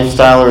his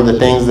lifestyle or the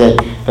things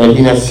that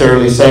he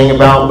necessarily sang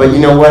about, but you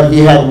know what? He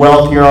had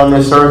wealth here on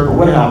this earth, but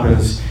what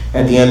happens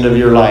at the end of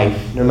your life?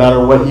 No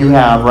matter what you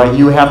have, right?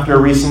 You after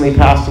recently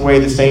passed away,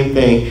 the same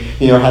thing.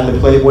 Had the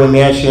Playboy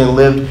Mansion and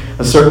lived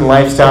a certain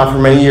lifestyle for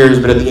many years,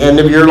 but at the end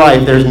of your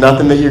life, there's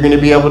nothing that you're going to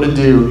be able to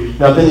do,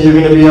 nothing that you're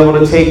going to be able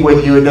to take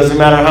with you. It doesn't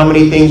matter how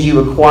many things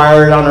you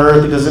acquired on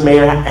earth. It doesn't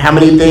matter how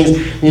many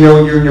things,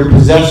 your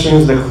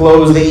possessions, the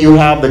clothes that you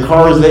have, the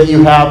cars that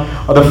you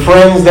have, or the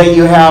friends that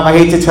you have. I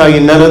hate to tell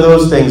you, none of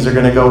those things are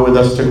going to go with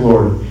us to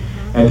glory.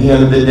 At the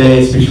end of the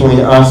day, it's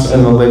between us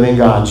and the living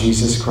God,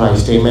 Jesus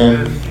Christ.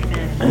 Amen.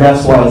 And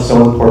that's why it's so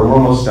important. We're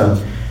almost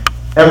done.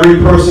 Every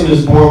person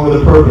is born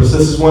with a purpose.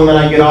 This is one that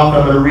I get off.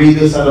 I'm going to read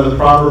this out of the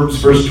Proverbs,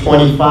 verse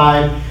 20,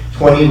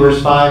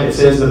 verse 5. It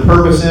says, the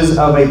purposes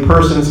of a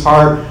person's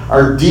heart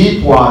are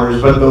deep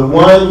waters, but the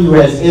one who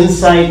has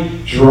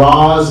insight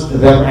draws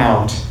them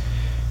out.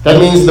 That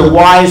means the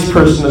wise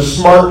person, the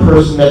smart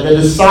person that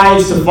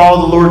decides to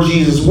follow the Lord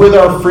Jesus with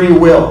our free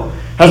will,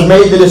 has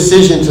made the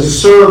decision to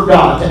serve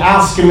God, to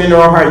ask Him into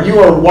our heart. You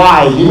are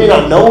wise. You may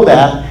not know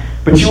that,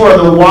 but you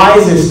are the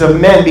wisest of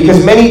men,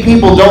 because many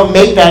people don't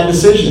make that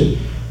decision.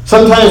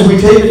 Sometimes we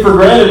take it for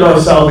granted, our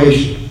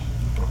salvation.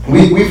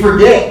 We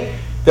forget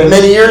that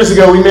many years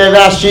ago we may have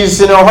asked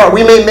Jesus in our heart.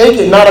 We may make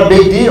it not a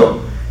big deal.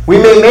 We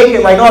may make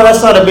it like, oh,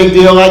 that's not a big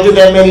deal. I did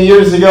that many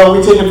years ago.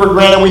 We take it for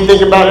granted. We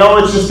think about,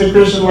 oh, it's just the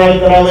Christian life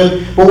that I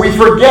live. But we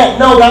forget,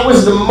 no, that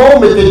was the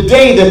moment, the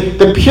day,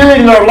 the period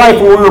in our life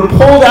where we were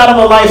pulled out of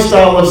a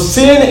lifestyle of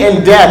sin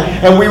and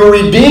death, and we were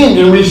redeemed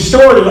and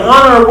restored and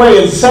on our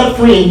way and set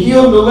free and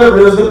healed and delivered.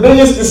 It was the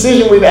biggest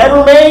decision we've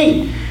ever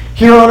made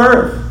here on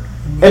earth.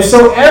 And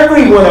so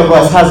every one of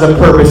us has a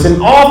purpose,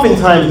 and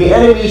oftentimes the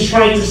enemy is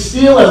trying to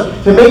steal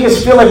us, to make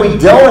us feel like we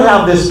don't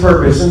have this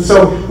purpose. And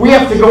so we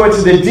have to go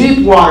into the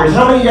deep waters.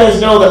 How many of you guys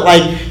know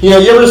that, you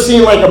ever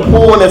seen like a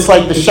pool and it's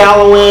like the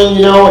shallow end,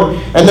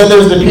 and then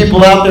there's the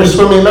people out there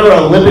swimming. Remember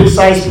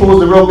Olympic-sized pools,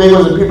 the real big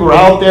ones, and people are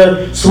out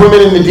there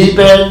swimming in the deep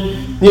end?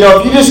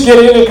 If you just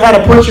get in and kind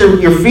of put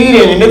your feet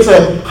in and it's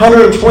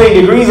 120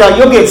 degrees out,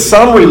 you'll get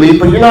some relief,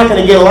 but you're not going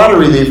to get a lot of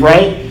relief,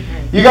 right?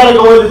 You got to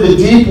go into the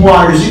deep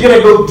waters. You got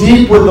to go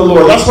deep with the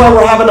Lord. That's why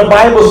we're having a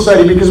Bible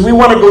study, because we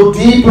want to go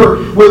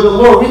deeper with the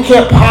Lord. We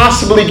can't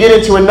possibly get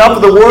into enough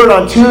of the Word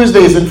on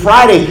Tuesdays and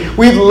Fridays.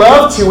 We'd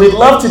love to. We'd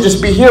love to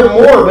just be here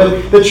more.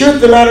 But the truth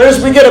of the matter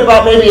is we get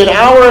about maybe an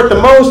hour at the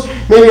most,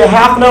 maybe a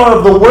half an hour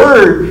of the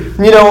Word,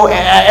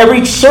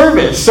 every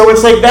service. So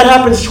it's like that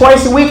happens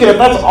twice a week. And if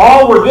that's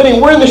all we're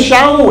getting, we're in the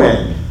shallow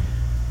end.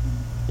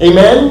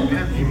 Amen?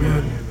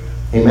 Amen.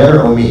 Amen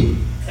or oh me?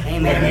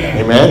 Amen.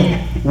 Amen.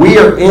 We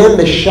are in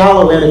the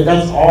shallow end, and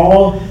that's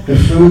all the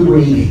food we're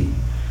eating.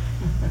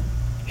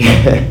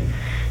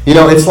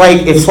 It's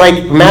like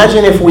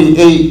imagine if we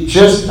ate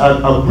just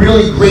a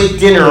really great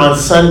dinner on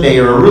Sunday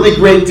or a really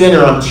great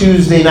dinner on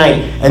Tuesday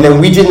night, and then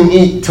we didn't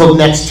eat till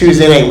next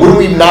Tuesday night. Wouldn't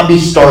we not be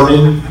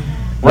starving?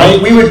 Right?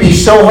 We would be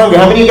so hungry.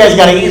 How many of you guys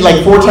got to eat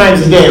like 4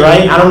 times a day,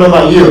 right? I don't know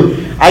about you.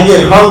 I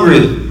get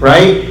hungry,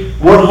 right?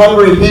 We're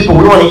hungry people.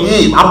 We want to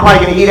eat. I'm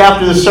probably going to eat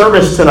after the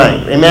service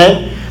tonight.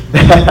 Amen?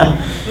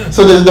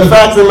 So the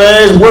fact of the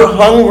matter is we're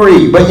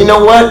hungry. But you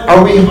know what?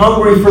 Are we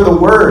hungry for the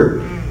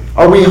Word?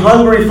 Are we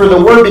hungry for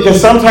the Word?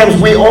 Because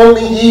sometimes we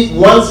only eat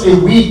once a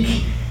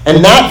week.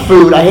 And that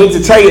food, I hate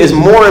to tell you, is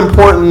more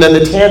important than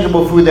the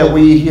tangible food that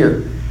we eat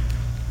here.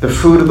 The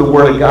food of the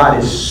Word of God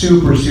is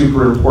super,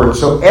 super important.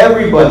 So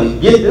everybody,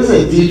 this is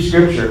a deep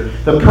scripture.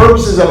 The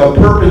purposes of a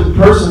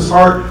person's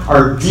heart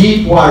are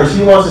deep waters.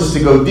 He wants us to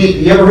go deep.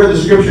 You ever heard the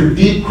scripture,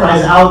 deep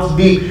cries out to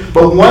deep?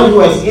 But one who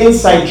has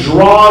insight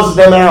draws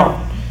them out.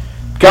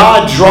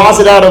 God draws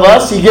it out of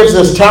us. He gives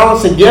us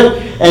talents and gifts.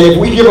 And if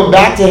we give them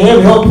back to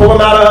Him, He'll pull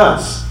them out of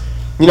us.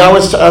 You know,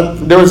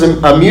 there was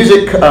a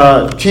music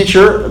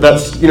teacher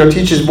that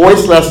teaches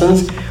voice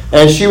lessons.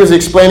 And she was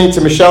explaining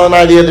to Michelle and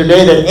I the other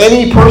day that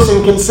any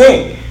person can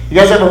sing. You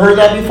guys ever heard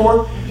that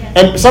before? Yes.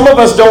 And some of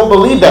us don't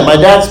believe that. My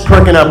dad's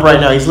perking up right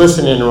now. He's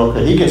listening real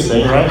quick. He can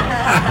sing, right?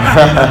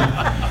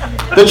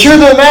 The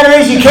truth of the matter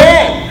is you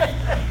can.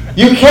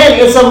 You can.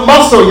 It's a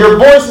muscle. Your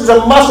voice is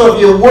a muscle. If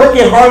you work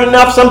it hard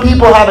enough, some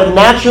people have it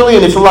naturally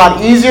and it's a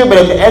lot easier. But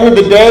at the end of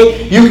the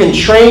day, you can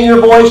train your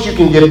voice. You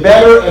can get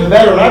better and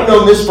better. And I've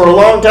known this for a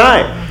long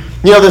time.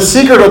 You know, the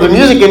secret of the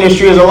music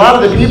industry is a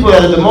lot of the people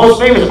that are the most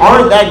famous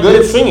aren't that good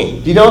at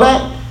singing. Do you know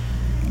that?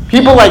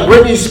 People like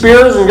Britney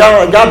Spears, and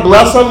God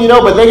bless them,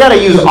 but they got to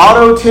use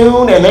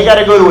auto-tune, and they got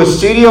to go to a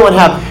studio and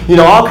have,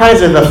 all kinds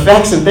of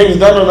effects and things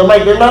done on the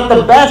mic. They're not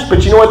the best,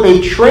 but you know what?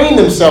 They've trained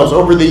themselves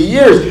over the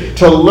years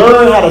to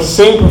learn how to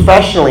sing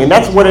professionally, and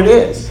that's what it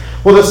is.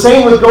 Well, the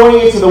same with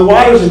going into the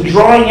waters and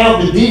drawing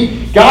out the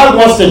deep. God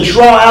wants to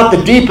draw out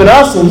the deep in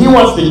us, and He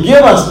wants to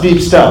give us deep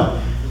stuff.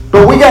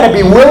 But we got to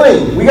be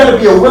willing. We got to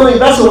be a willing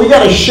vessel. We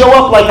got to show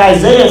up like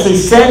Isaiah and say,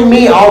 send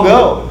me, I'll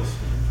go.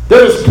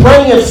 There's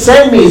plenty of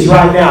send me's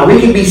right now. We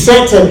can be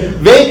sent to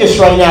Vegas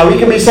right now. We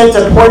can be sent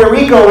to Puerto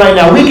Rico right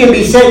now. We can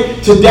be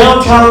sent to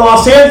downtown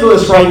Los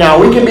Angeles right now.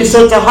 We can be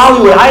sent to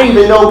Hollywood. I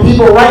even know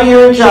people right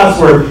here in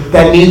Chatsworth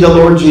that need the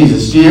Lord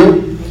Jesus. Do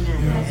you?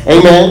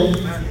 Amen.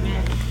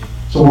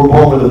 So we're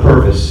born with a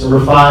purpose.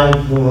 Number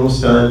 5, we're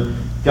almost done.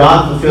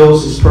 God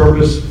fulfills His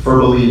purpose for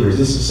believers.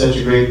 This is such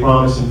a great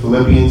promise in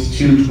Philippians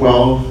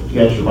 2:12. If you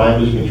got your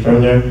Bibles, you can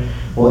turn there.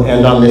 We'll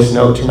end on this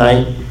note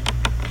tonight.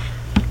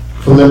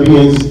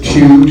 Philippians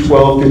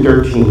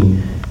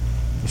 2:12-13.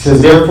 It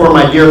says, therefore,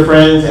 my dear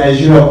friends,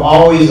 as you have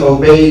always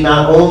obeyed,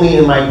 not only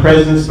in my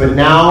presence, but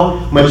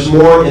now much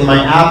more in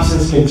my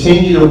absence,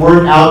 continue to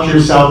work out your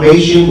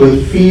salvation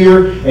with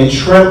fear and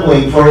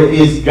trembling, for it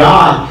is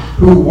God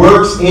who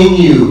works in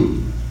you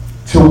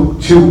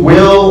to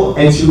will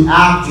and to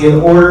act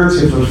in order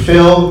to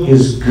fulfill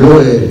His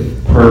good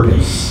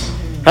purpose.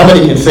 How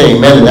many can say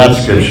amen to that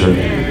scripture?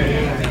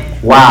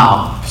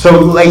 Wow.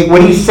 So like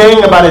when He's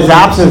saying about His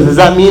absence, does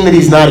that mean that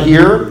He's not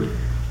here?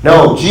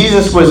 No,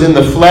 Jesus was in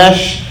the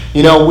flesh.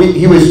 He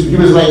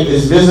was like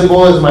as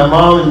visible as my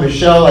mom and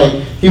Michelle. Like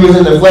He was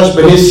in the flesh,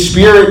 but His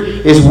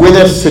Spirit is with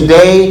us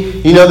today.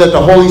 You know that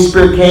the Holy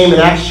Spirit came in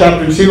Acts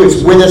chapter 2.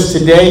 It's with us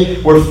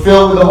today. We're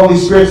filled with the Holy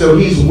Spirit, so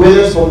He's with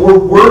us, but we're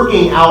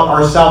working out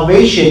our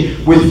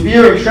salvation with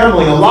fear and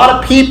trembling. A lot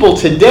of people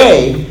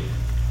today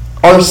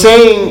are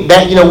saying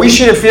that, we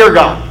shouldn't fear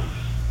God.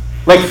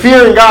 Like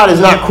fearing God is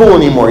not cool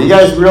anymore. You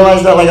guys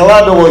realize that? Like a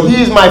lot of people,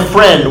 He's my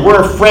friend.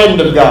 We're a friend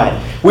of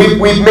God. We've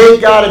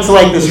made God into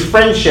like this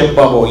friendship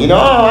bubble.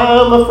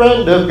 I'm a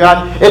friend of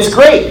God. It's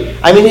great.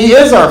 I mean, He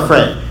is our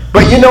friend.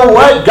 But you know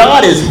what?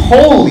 God is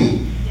holy.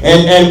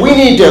 And we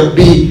need to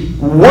be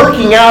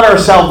working out our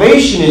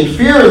salvation in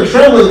fear and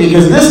trembling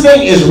because this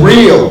thing is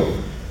real.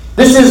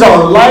 This is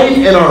our life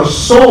and our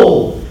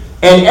soul.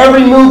 And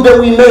every move that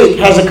we make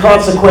has a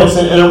consequence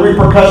and a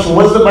repercussion.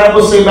 What does the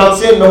Bible say about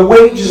sin? The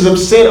wages of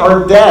sin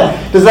are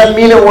death. Does that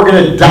mean that we're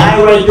going to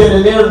die right then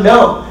and there?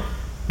 No.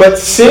 But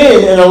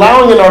sin and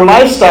allowing in our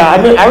lifestyle,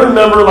 I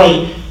remember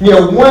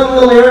one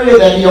little area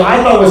that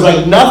I thought was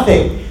like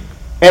nothing.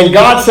 And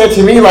God said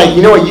to me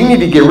you know what, you need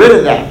to get rid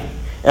of that.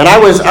 And I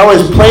was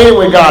playing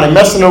with God and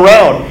messing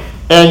around.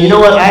 And you know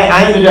what,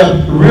 I ended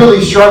up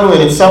really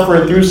struggling and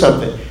suffering through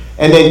something.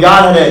 And then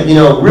God had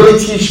to, really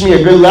teach me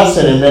a good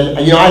lesson. And then,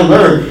 I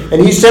learned.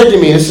 And He said to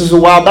me, this is a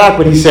while back,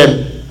 but He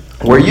said,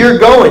 where you're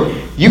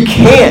going, you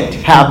can't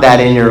have that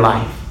in your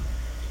life.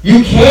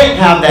 You can't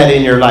have that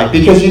in your life.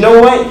 Because you know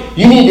what?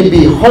 You need to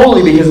be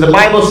holy because the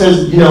Bible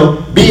says,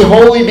 be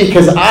holy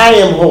because I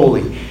am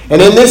holy.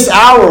 And in this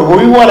hour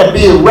where we want to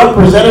be a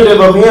representative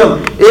of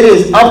Him, it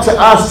is up to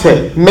us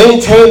to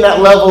maintain that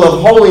level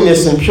of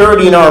holiness and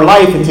purity in our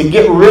life and to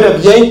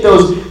yank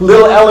those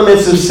little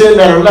elements of sin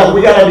that are left.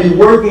 We got to be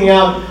working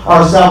out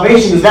our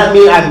salvation. Does that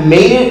mean I've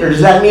made it or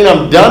does that mean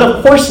I'm done?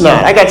 Of course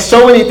not. I got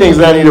so many things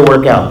that I need to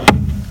work out.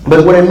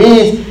 But what it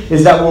means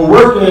is that we're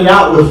working it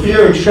out with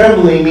fear and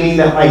trembling, meaning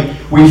that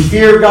we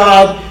fear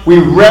God, we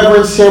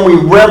reverence Him, we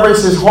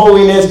reverence His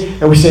holiness,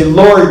 and we say,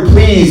 Lord,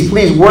 please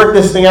work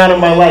this thing out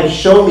in my life.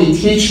 Show me,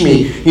 teach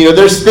me.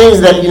 There's things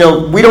that,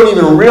 we don't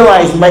even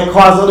realize might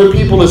cause other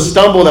people to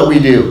stumble that we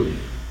do.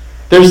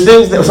 There's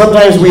things that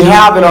sometimes we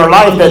have in our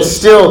life that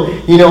still,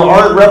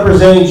 aren't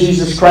representing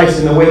Jesus Christ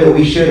in the way that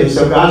we should. And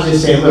so God's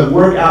just saying, look,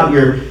 work out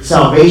your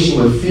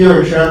salvation with fear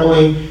and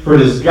trembling, for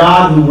it is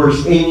God who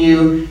works in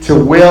you to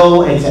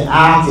will and to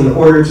act in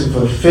order to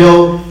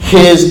fulfill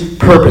His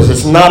purpose.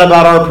 It's not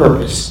about our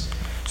purpose.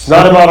 It's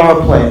not about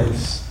our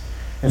plans.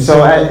 And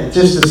so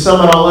just to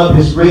sum it all up,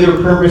 His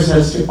greater purpose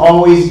has to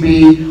always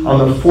be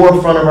on the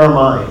forefront of our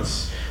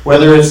minds.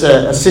 Whether it's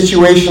a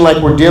situation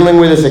like we're dealing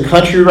with as a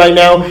country right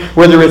now,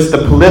 whether it's the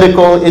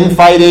political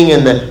infighting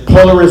and the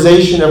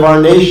polarization of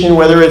our nation,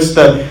 whether it's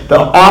the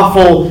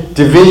awful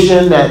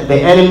division that the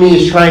enemy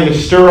is trying to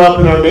stir up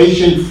in our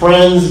nation,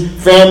 friends,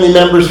 family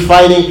members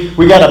fighting,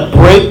 we got to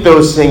break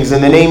those things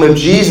in the name of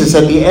Jesus.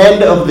 At the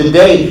end of the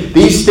day,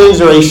 these things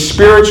are a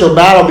spiritual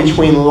battle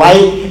between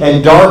light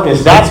and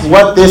darkness. That's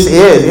what this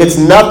is. It's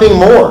nothing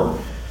more.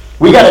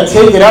 We got to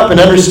take it up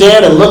and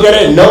understand and look at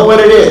it and know what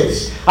it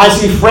is. I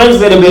see friends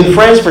that have been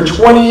friends for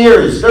 20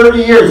 years, 30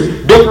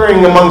 years,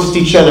 bickering amongst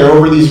each other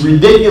over these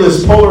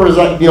ridiculous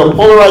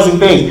polarizing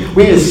things.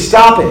 We need to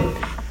stop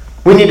it.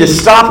 We need to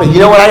stop it. You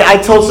know what?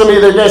 I told somebody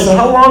the other day, I said,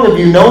 how long have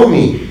you known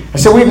me? I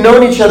said, we've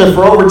known each other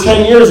for over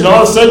 10 years, and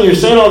all of a sudden you're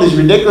saying all these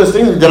ridiculous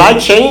things. Did I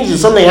change? Did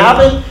something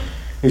happen?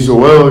 He said,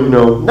 well,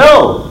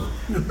 no.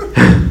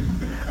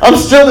 I'm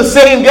still the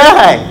same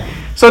guy.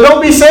 So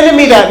don't be sending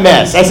me that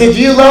mess. I said, do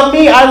you love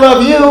me? I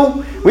love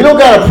you. We don't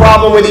got a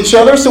problem with each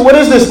other, so what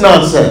is this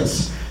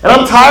nonsense? And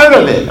I'm tired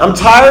of it.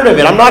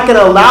 I'm not going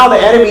to allow the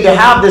enemy to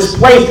have this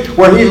place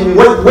where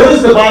what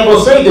does the Bible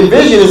say?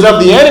 Division is of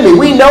the enemy.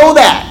 We know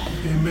that.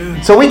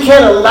 Amen. So we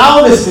can't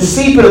allow this to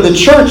seep into the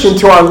church,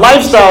 into our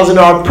lifestyles,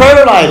 into our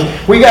prayer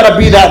lives. We got to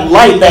be that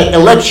light, that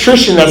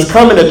electrician that's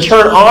coming to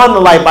turn on the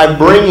light by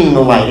bringing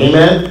the light.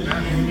 Amen?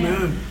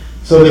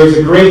 So there's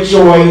a great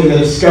joy in the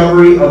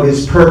discovery of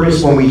His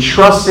purpose when we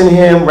trust in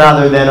Him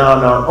rather than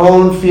on our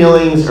own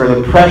feelings or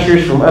the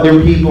pressures from other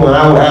people. And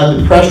I will add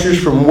the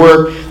pressures from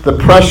work, the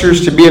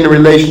pressures to be in a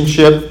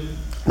relationship,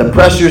 the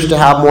pressures to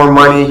have more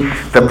money,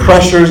 the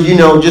pressures,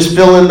 just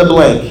fill in the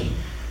blank.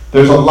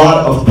 There's a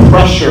lot of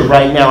pressure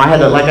right now. I had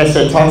to, like I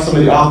said, talk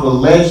somebody off the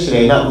ledge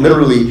today, not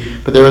literally,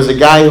 but there was a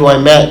guy who I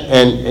met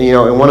and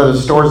in one of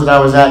the stores that I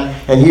was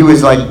at, and he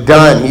was like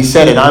done. He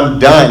said it, I'm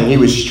done. And he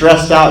was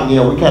stressed out,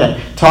 and we kind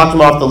of talked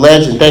him off the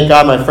ledge, and thank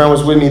God my friend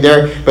was with me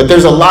there. But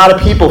there's a lot of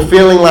people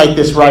feeling like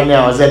this right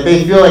now, is that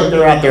they feel like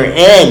they're at their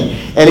end.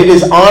 And it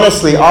is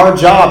honestly our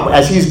job,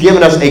 as He's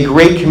given us a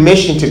great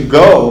commission to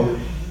go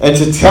and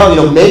to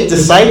tell, make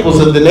disciples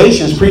of the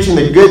nations, preaching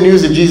the good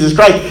news of Jesus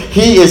Christ.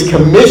 He is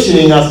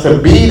commissioning us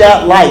to be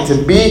that light, to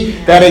be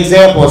that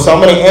example. And so I'm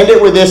going to end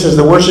it with this as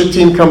the worship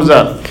team comes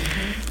up.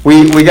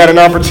 We got an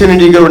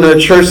opportunity to go to another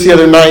church the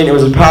other night. It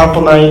was a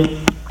powerful night.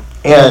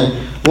 And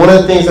one of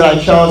the things that I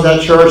challenged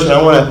that church, and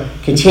I want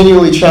to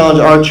continually challenge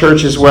our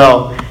church as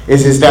well,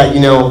 is that,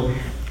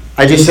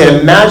 I just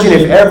said, imagine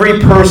if every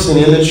person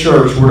in the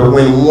church were to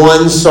win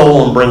one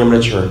soul and bring them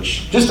to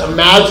church. Just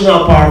imagine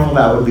how powerful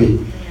that would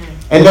be.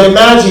 And then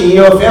imagine,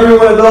 if every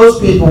one of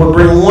those people would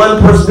bring one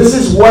person. This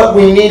is what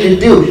we need to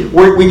do.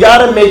 We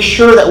got to make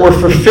sure that we're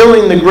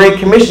fulfilling the Great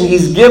Commission.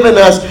 He's given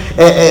us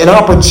an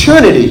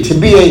opportunity to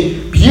be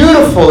a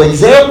beautiful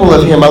example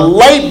of Him, a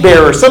light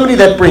bearer, somebody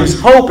that brings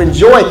hope and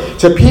joy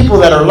to people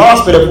that are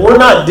lost. But if we're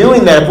not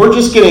doing that, if we're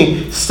just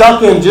getting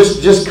stuck in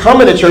just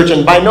coming to church,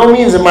 and by no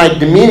means am I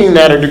demeaning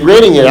that or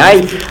degrading it.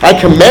 I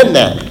commend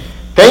that.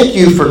 Thank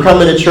you for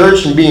coming to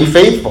church and being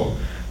faithful.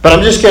 But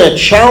I'm just going to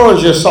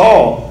challenge us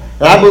all.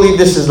 And I believe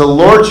this is the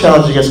Lord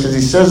challenging us, because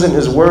He says in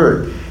His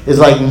Word, is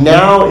like,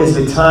 now is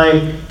the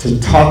time to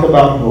talk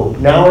about hope.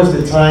 Now is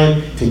the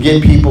time to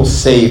get people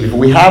saved. If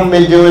we haven't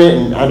been doing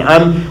it, and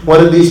I'm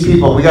one of these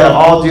people, we got to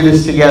all do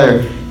this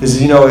together.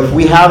 If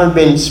we haven't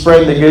been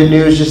spreading the good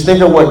news, just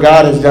think of what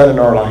God has done in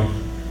our life.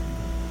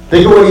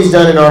 Think of what He's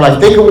done in our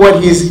life. Think of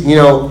what He's,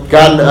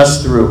 gotten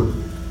us through.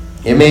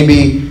 It may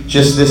be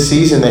just this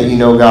season that you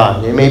know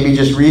God. It may be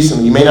just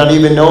recently. You may not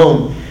even know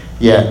Him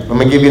yet. I'm going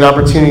to give you an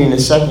opportunity in a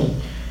second.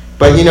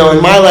 But,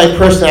 in my life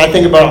personally, I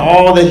think about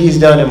all that He's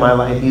done in my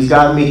life. He's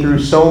gotten me through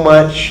so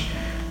much.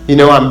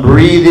 I'm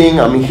breathing.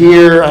 I'm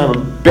here. I have a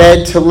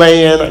bed to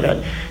lay in. I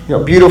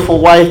got, beautiful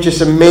wife. Just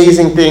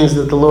amazing things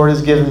that the Lord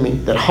has given me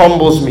that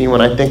humbles me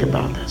when I think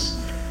about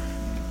this.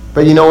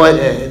 But you know what?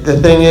 The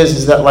thing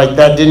is that,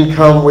 that didn't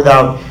come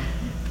without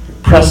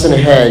pressing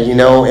ahead,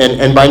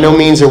 And by no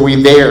means are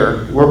we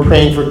there. We're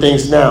praying for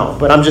things now.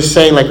 But I'm just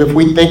saying, if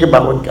we think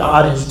about what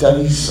God has done,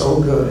 He's so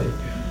good.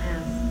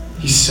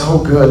 He's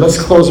so good. Let's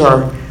close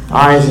our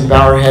eyes and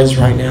bow our heads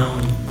right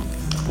now.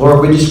 Lord,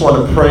 we just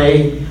want to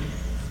pray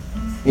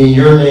in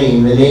Your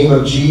name, the name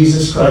of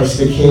Jesus Christ,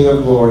 the King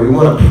of glory. We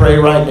want to pray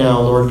right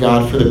now, Lord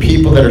God, for the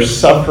people that are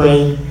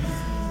suffering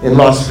in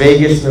Las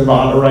Vegas,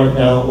 Nevada right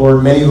now.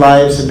 Lord, many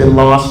lives have been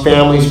lost,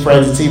 families,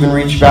 friends. It's even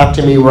reached back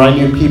to me where I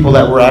knew people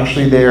that were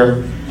actually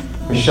there.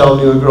 Michelle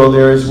knew a girl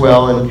there as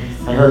well, and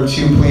I heard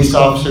 2 police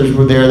officers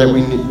were there that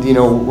we,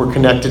 were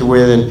connected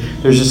with, and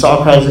there's just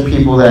all kinds of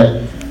people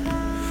that,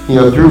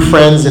 through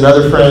friends and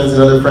other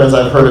friends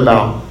I've heard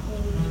about.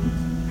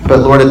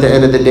 But Lord, at the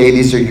end of the day,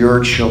 these are your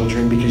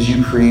children because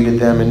you created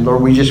them. And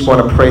Lord, we just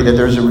want to pray that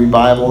there's a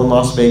revival in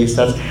Las Vegas.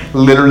 That's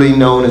literally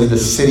known as the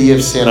city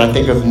of sin. I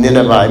think of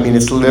Nineveh. I mean,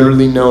 it's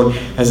literally known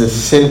as a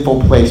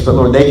sinful place. But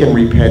Lord, they can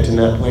repent in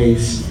that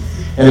place.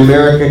 And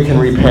America can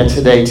repent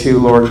today too,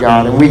 Lord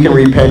God. And we can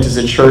repent as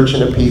a church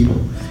and a people.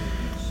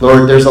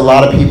 Lord, there's a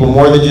lot of people,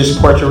 more than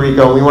just Puerto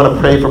Rico. We want to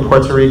pray for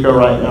Puerto Rico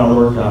right now,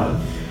 Lord God.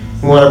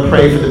 We want to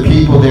pray for the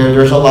people there.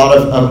 There's a lot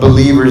of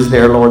believers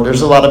there, Lord.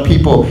 There's a lot of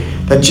people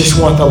that just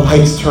want the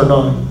lights turned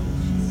on.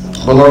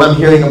 But Lord, I'm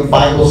hearing of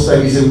Bible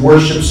studies and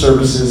worship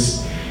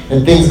services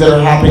and things that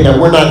are happening that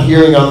we're not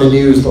hearing on the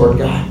news, Lord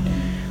God.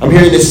 I'm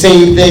hearing the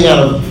same thing out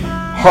of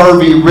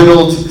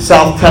Harvey-riddled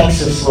South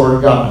Texas,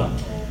 Lord God.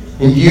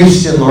 In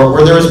Houston, Lord,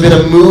 where there has been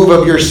a move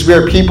of your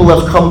Spirit. People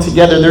have come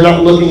together. They're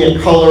not looking at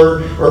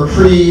color or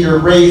creed or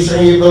race or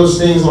any of those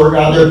things, Lord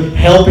God. They're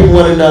helping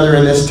one another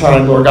in this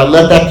time, Lord God.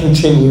 Let that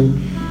continue.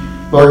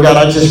 Lord God,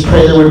 I just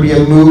pray there would be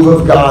a move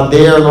of God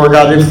there, Lord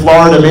God. In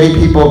Florida, many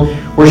people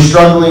were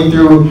struggling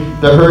through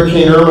the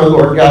Hurricane Irma,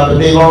 Lord God, but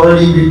they've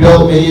already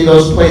rebuilt many of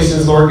those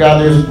places, Lord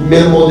God. There's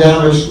minimal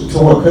damage to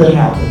what could have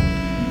happened.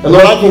 And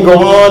Lord, I can go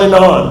on and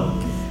on.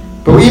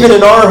 But even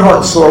in our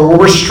hearts, Lord, where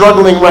we're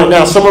struggling right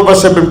now, some of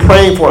us have been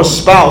praying for a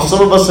spouse. Some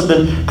of us have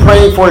been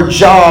praying for a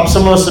job.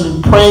 Some of us have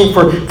been praying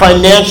for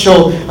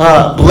financial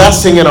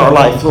blessing in our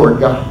life, Lord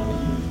God.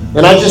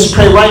 And I just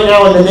pray right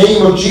now in the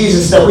name of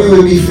Jesus that we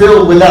would be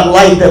filled with that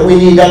light that we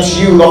need. That's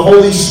you, the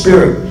Holy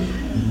Spirit.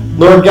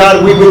 Lord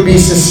God, we would be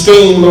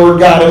sustained, Lord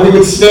God, and we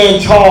would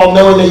stand tall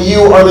knowing that you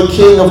are the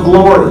King of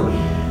glory.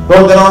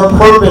 Lord, that our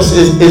purpose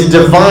is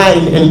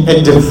divine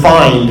and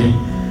defined,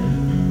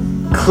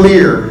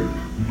 clear.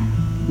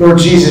 Lord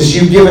Jesus,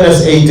 you've given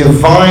us a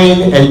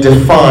divine and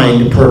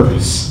defined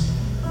purpose.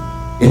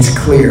 It's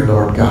clear,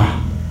 Lord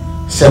God.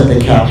 Set the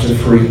captive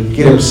free.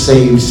 Get them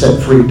saved,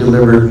 set free,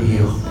 delivered, and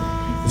healed.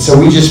 And so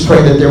we just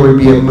pray that there would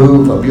be a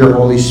move of your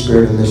Holy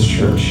Spirit in this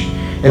church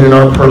and in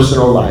our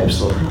personal lives,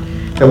 Lord.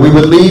 That we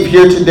would leave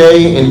here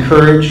today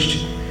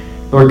encouraged,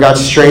 Lord God,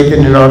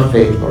 strengthened in our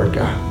faith, Lord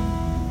God.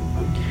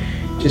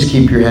 Just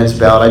keep your heads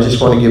bowed. I just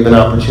want to give an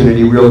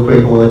opportunity real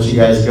quick. We'll let you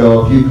guys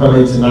go. If you come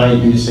in tonight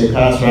and you just say,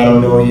 Pastor, I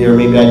don't know you, or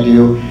maybe I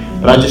do,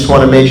 but I just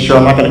want to make sure.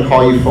 I'm not going to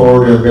call you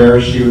forward or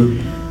embarrass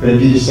you. But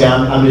if you just say,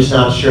 I'm just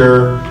not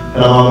sure,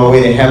 and I'm on my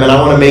way to heaven, I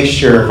want to make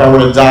sure if I were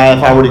to die,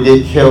 if I were to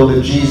get killed,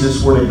 if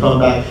Jesus were to come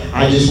back,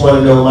 I just want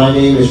to know my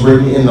name is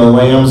written in the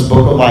Lamb's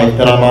Book of Life,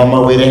 that I'm on my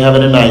way to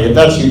heaven tonight. If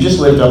that's you, just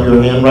lift up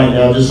your hand right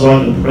now just so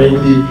I can pray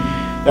with you.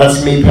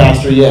 That's me,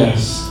 Pastor,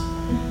 yes.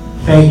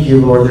 Thank you,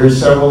 Lord. There's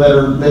several that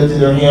are lifting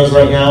their hands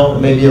right now.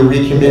 Maybe a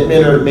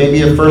recommitment or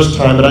maybe a first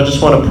time, but I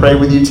just want to pray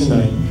with you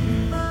tonight.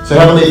 So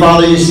Heavenly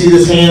Father, you see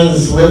this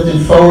hands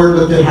lifted forward,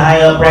 lifted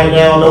high up right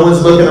now. No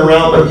one's looking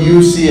around, but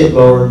you see it,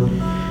 Lord.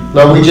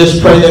 Lord, we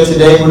just pray that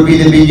today would be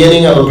the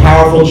beginning of a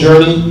powerful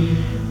journey.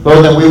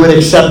 Lord, that we would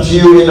accept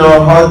you in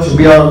our heart to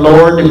be our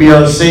Lord, to be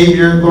our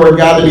Savior. Lord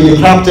God, to be the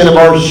captain of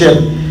our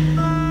ship.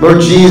 Lord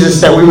Jesus,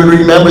 that we would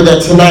remember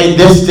that tonight,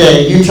 this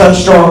day, you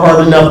touched our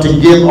heart enough to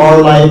give our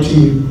life to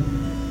you.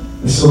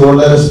 And so, Lord,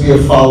 let us be a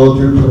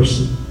follow-through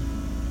person.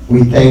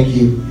 We thank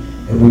you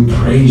and we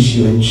praise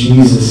you in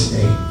Jesus'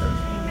 name.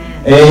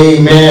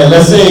 Amen.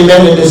 Let's say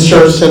amen in this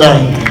church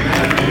tonight.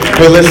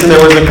 But listen,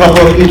 there was a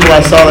couple of people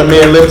I saw that may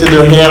have lifted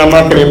their hand. I'm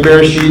not going to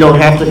embarrass you. You don't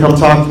have to come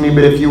talk to me.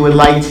 But if you would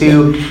like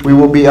to, we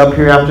will be up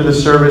here after the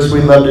service.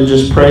 We'd love to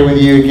just pray with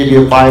you and give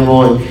you a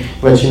Bible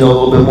and let you know a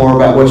little bit more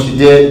about what you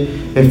did.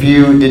 If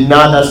you did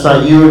not, that's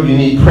not you. If you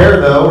need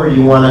prayer, though, or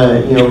you want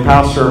to,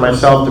 Pastor or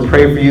myself to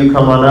pray for you,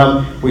 come on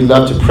up. We'd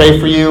love to pray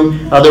for you.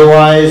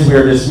 Otherwise, we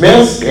are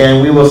dismissed,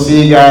 and we will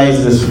see you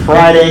guys this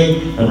Friday.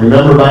 And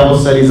remember, Bible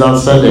studies on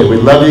Sunday. We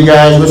love you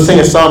guys. Let's sing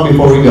a song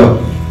before we go.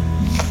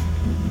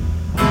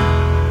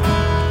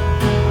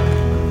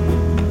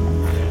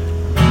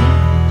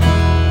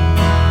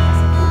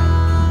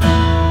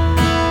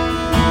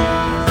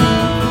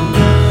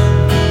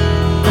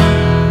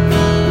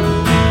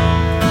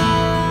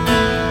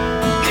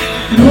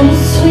 No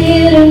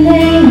sweeter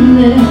name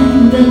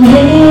than the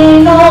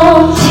name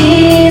of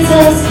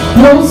Jesus.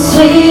 No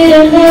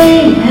sweeter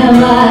name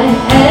have I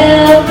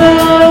ever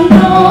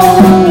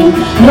known.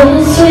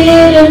 No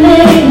sweeter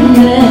name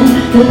than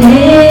the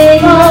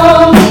name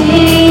of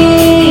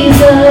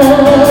Jesus.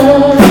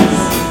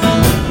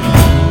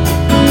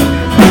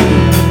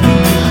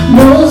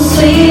 No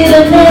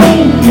sweeter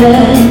name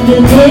than the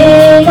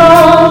name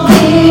of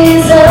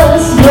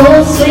Jesus. No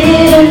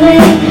sweeter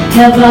name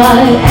have I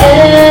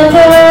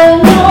ever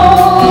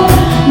known.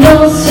 No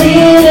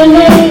sweeter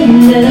name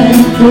than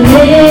the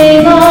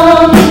name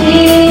of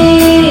Jesus.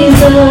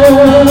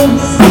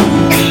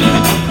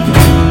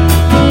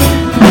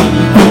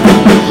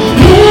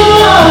 You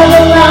are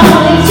the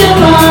light to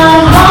my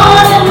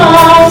heart and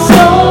my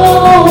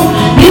soul.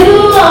 You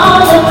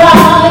are the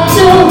light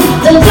to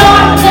the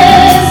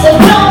darkness of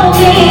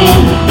knowing.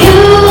 You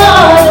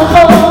are the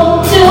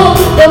hope to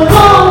the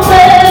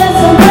hopeless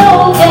and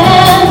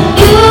broken.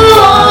 You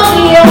are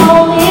the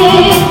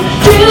only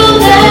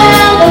truth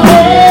and the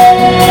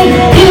way.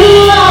 You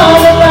are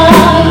the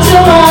light to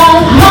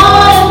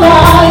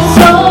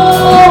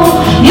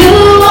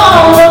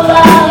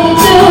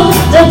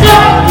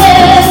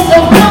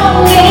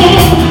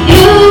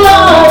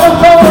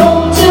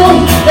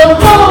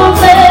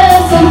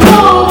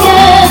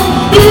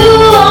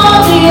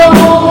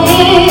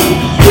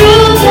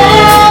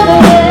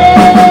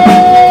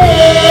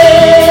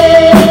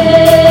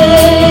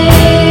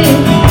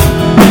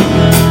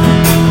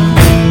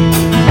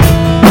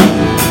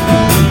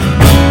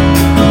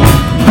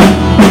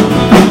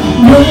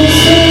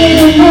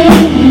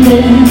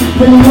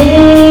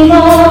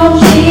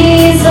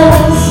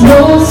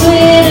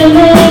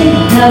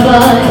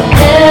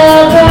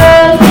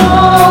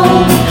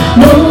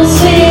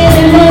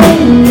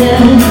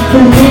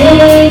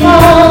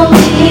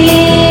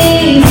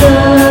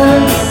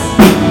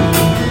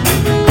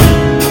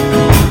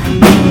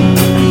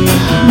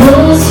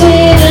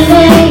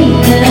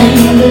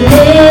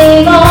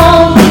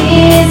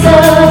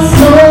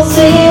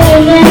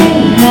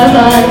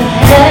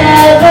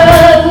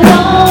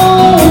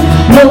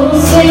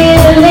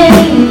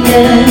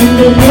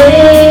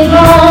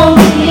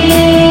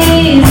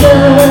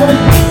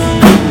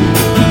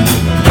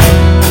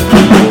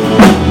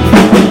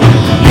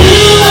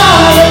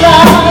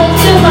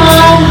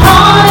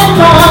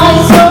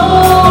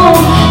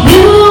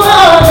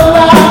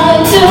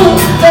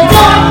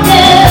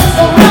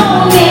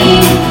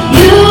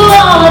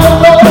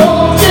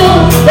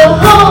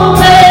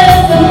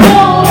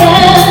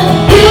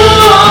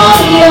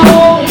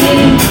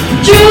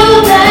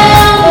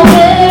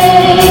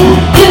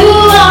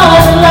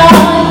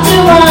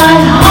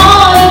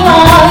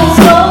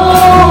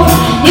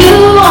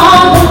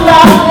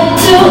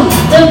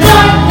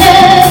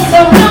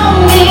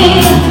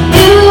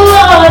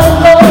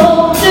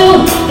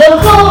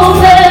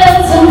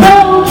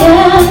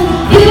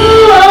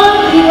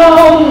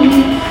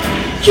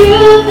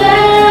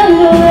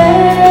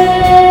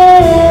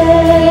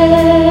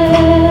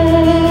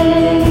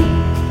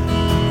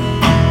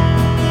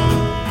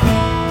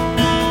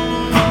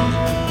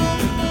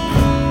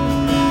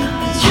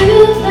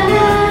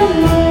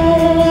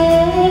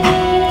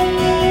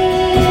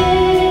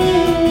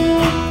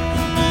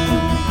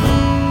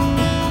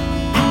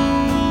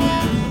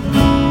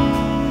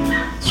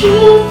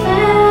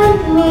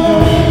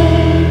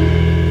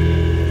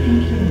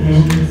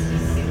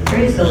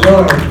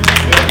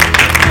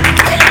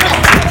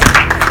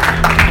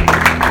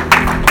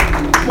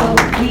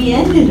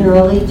started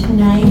early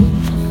tonight,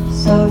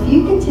 so if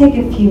you could take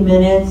a few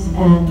minutes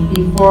and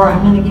before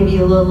I'm going to give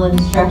you a little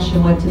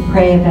instruction what to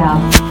pray about.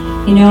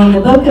 You know, in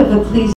the book of Ecclesiastes,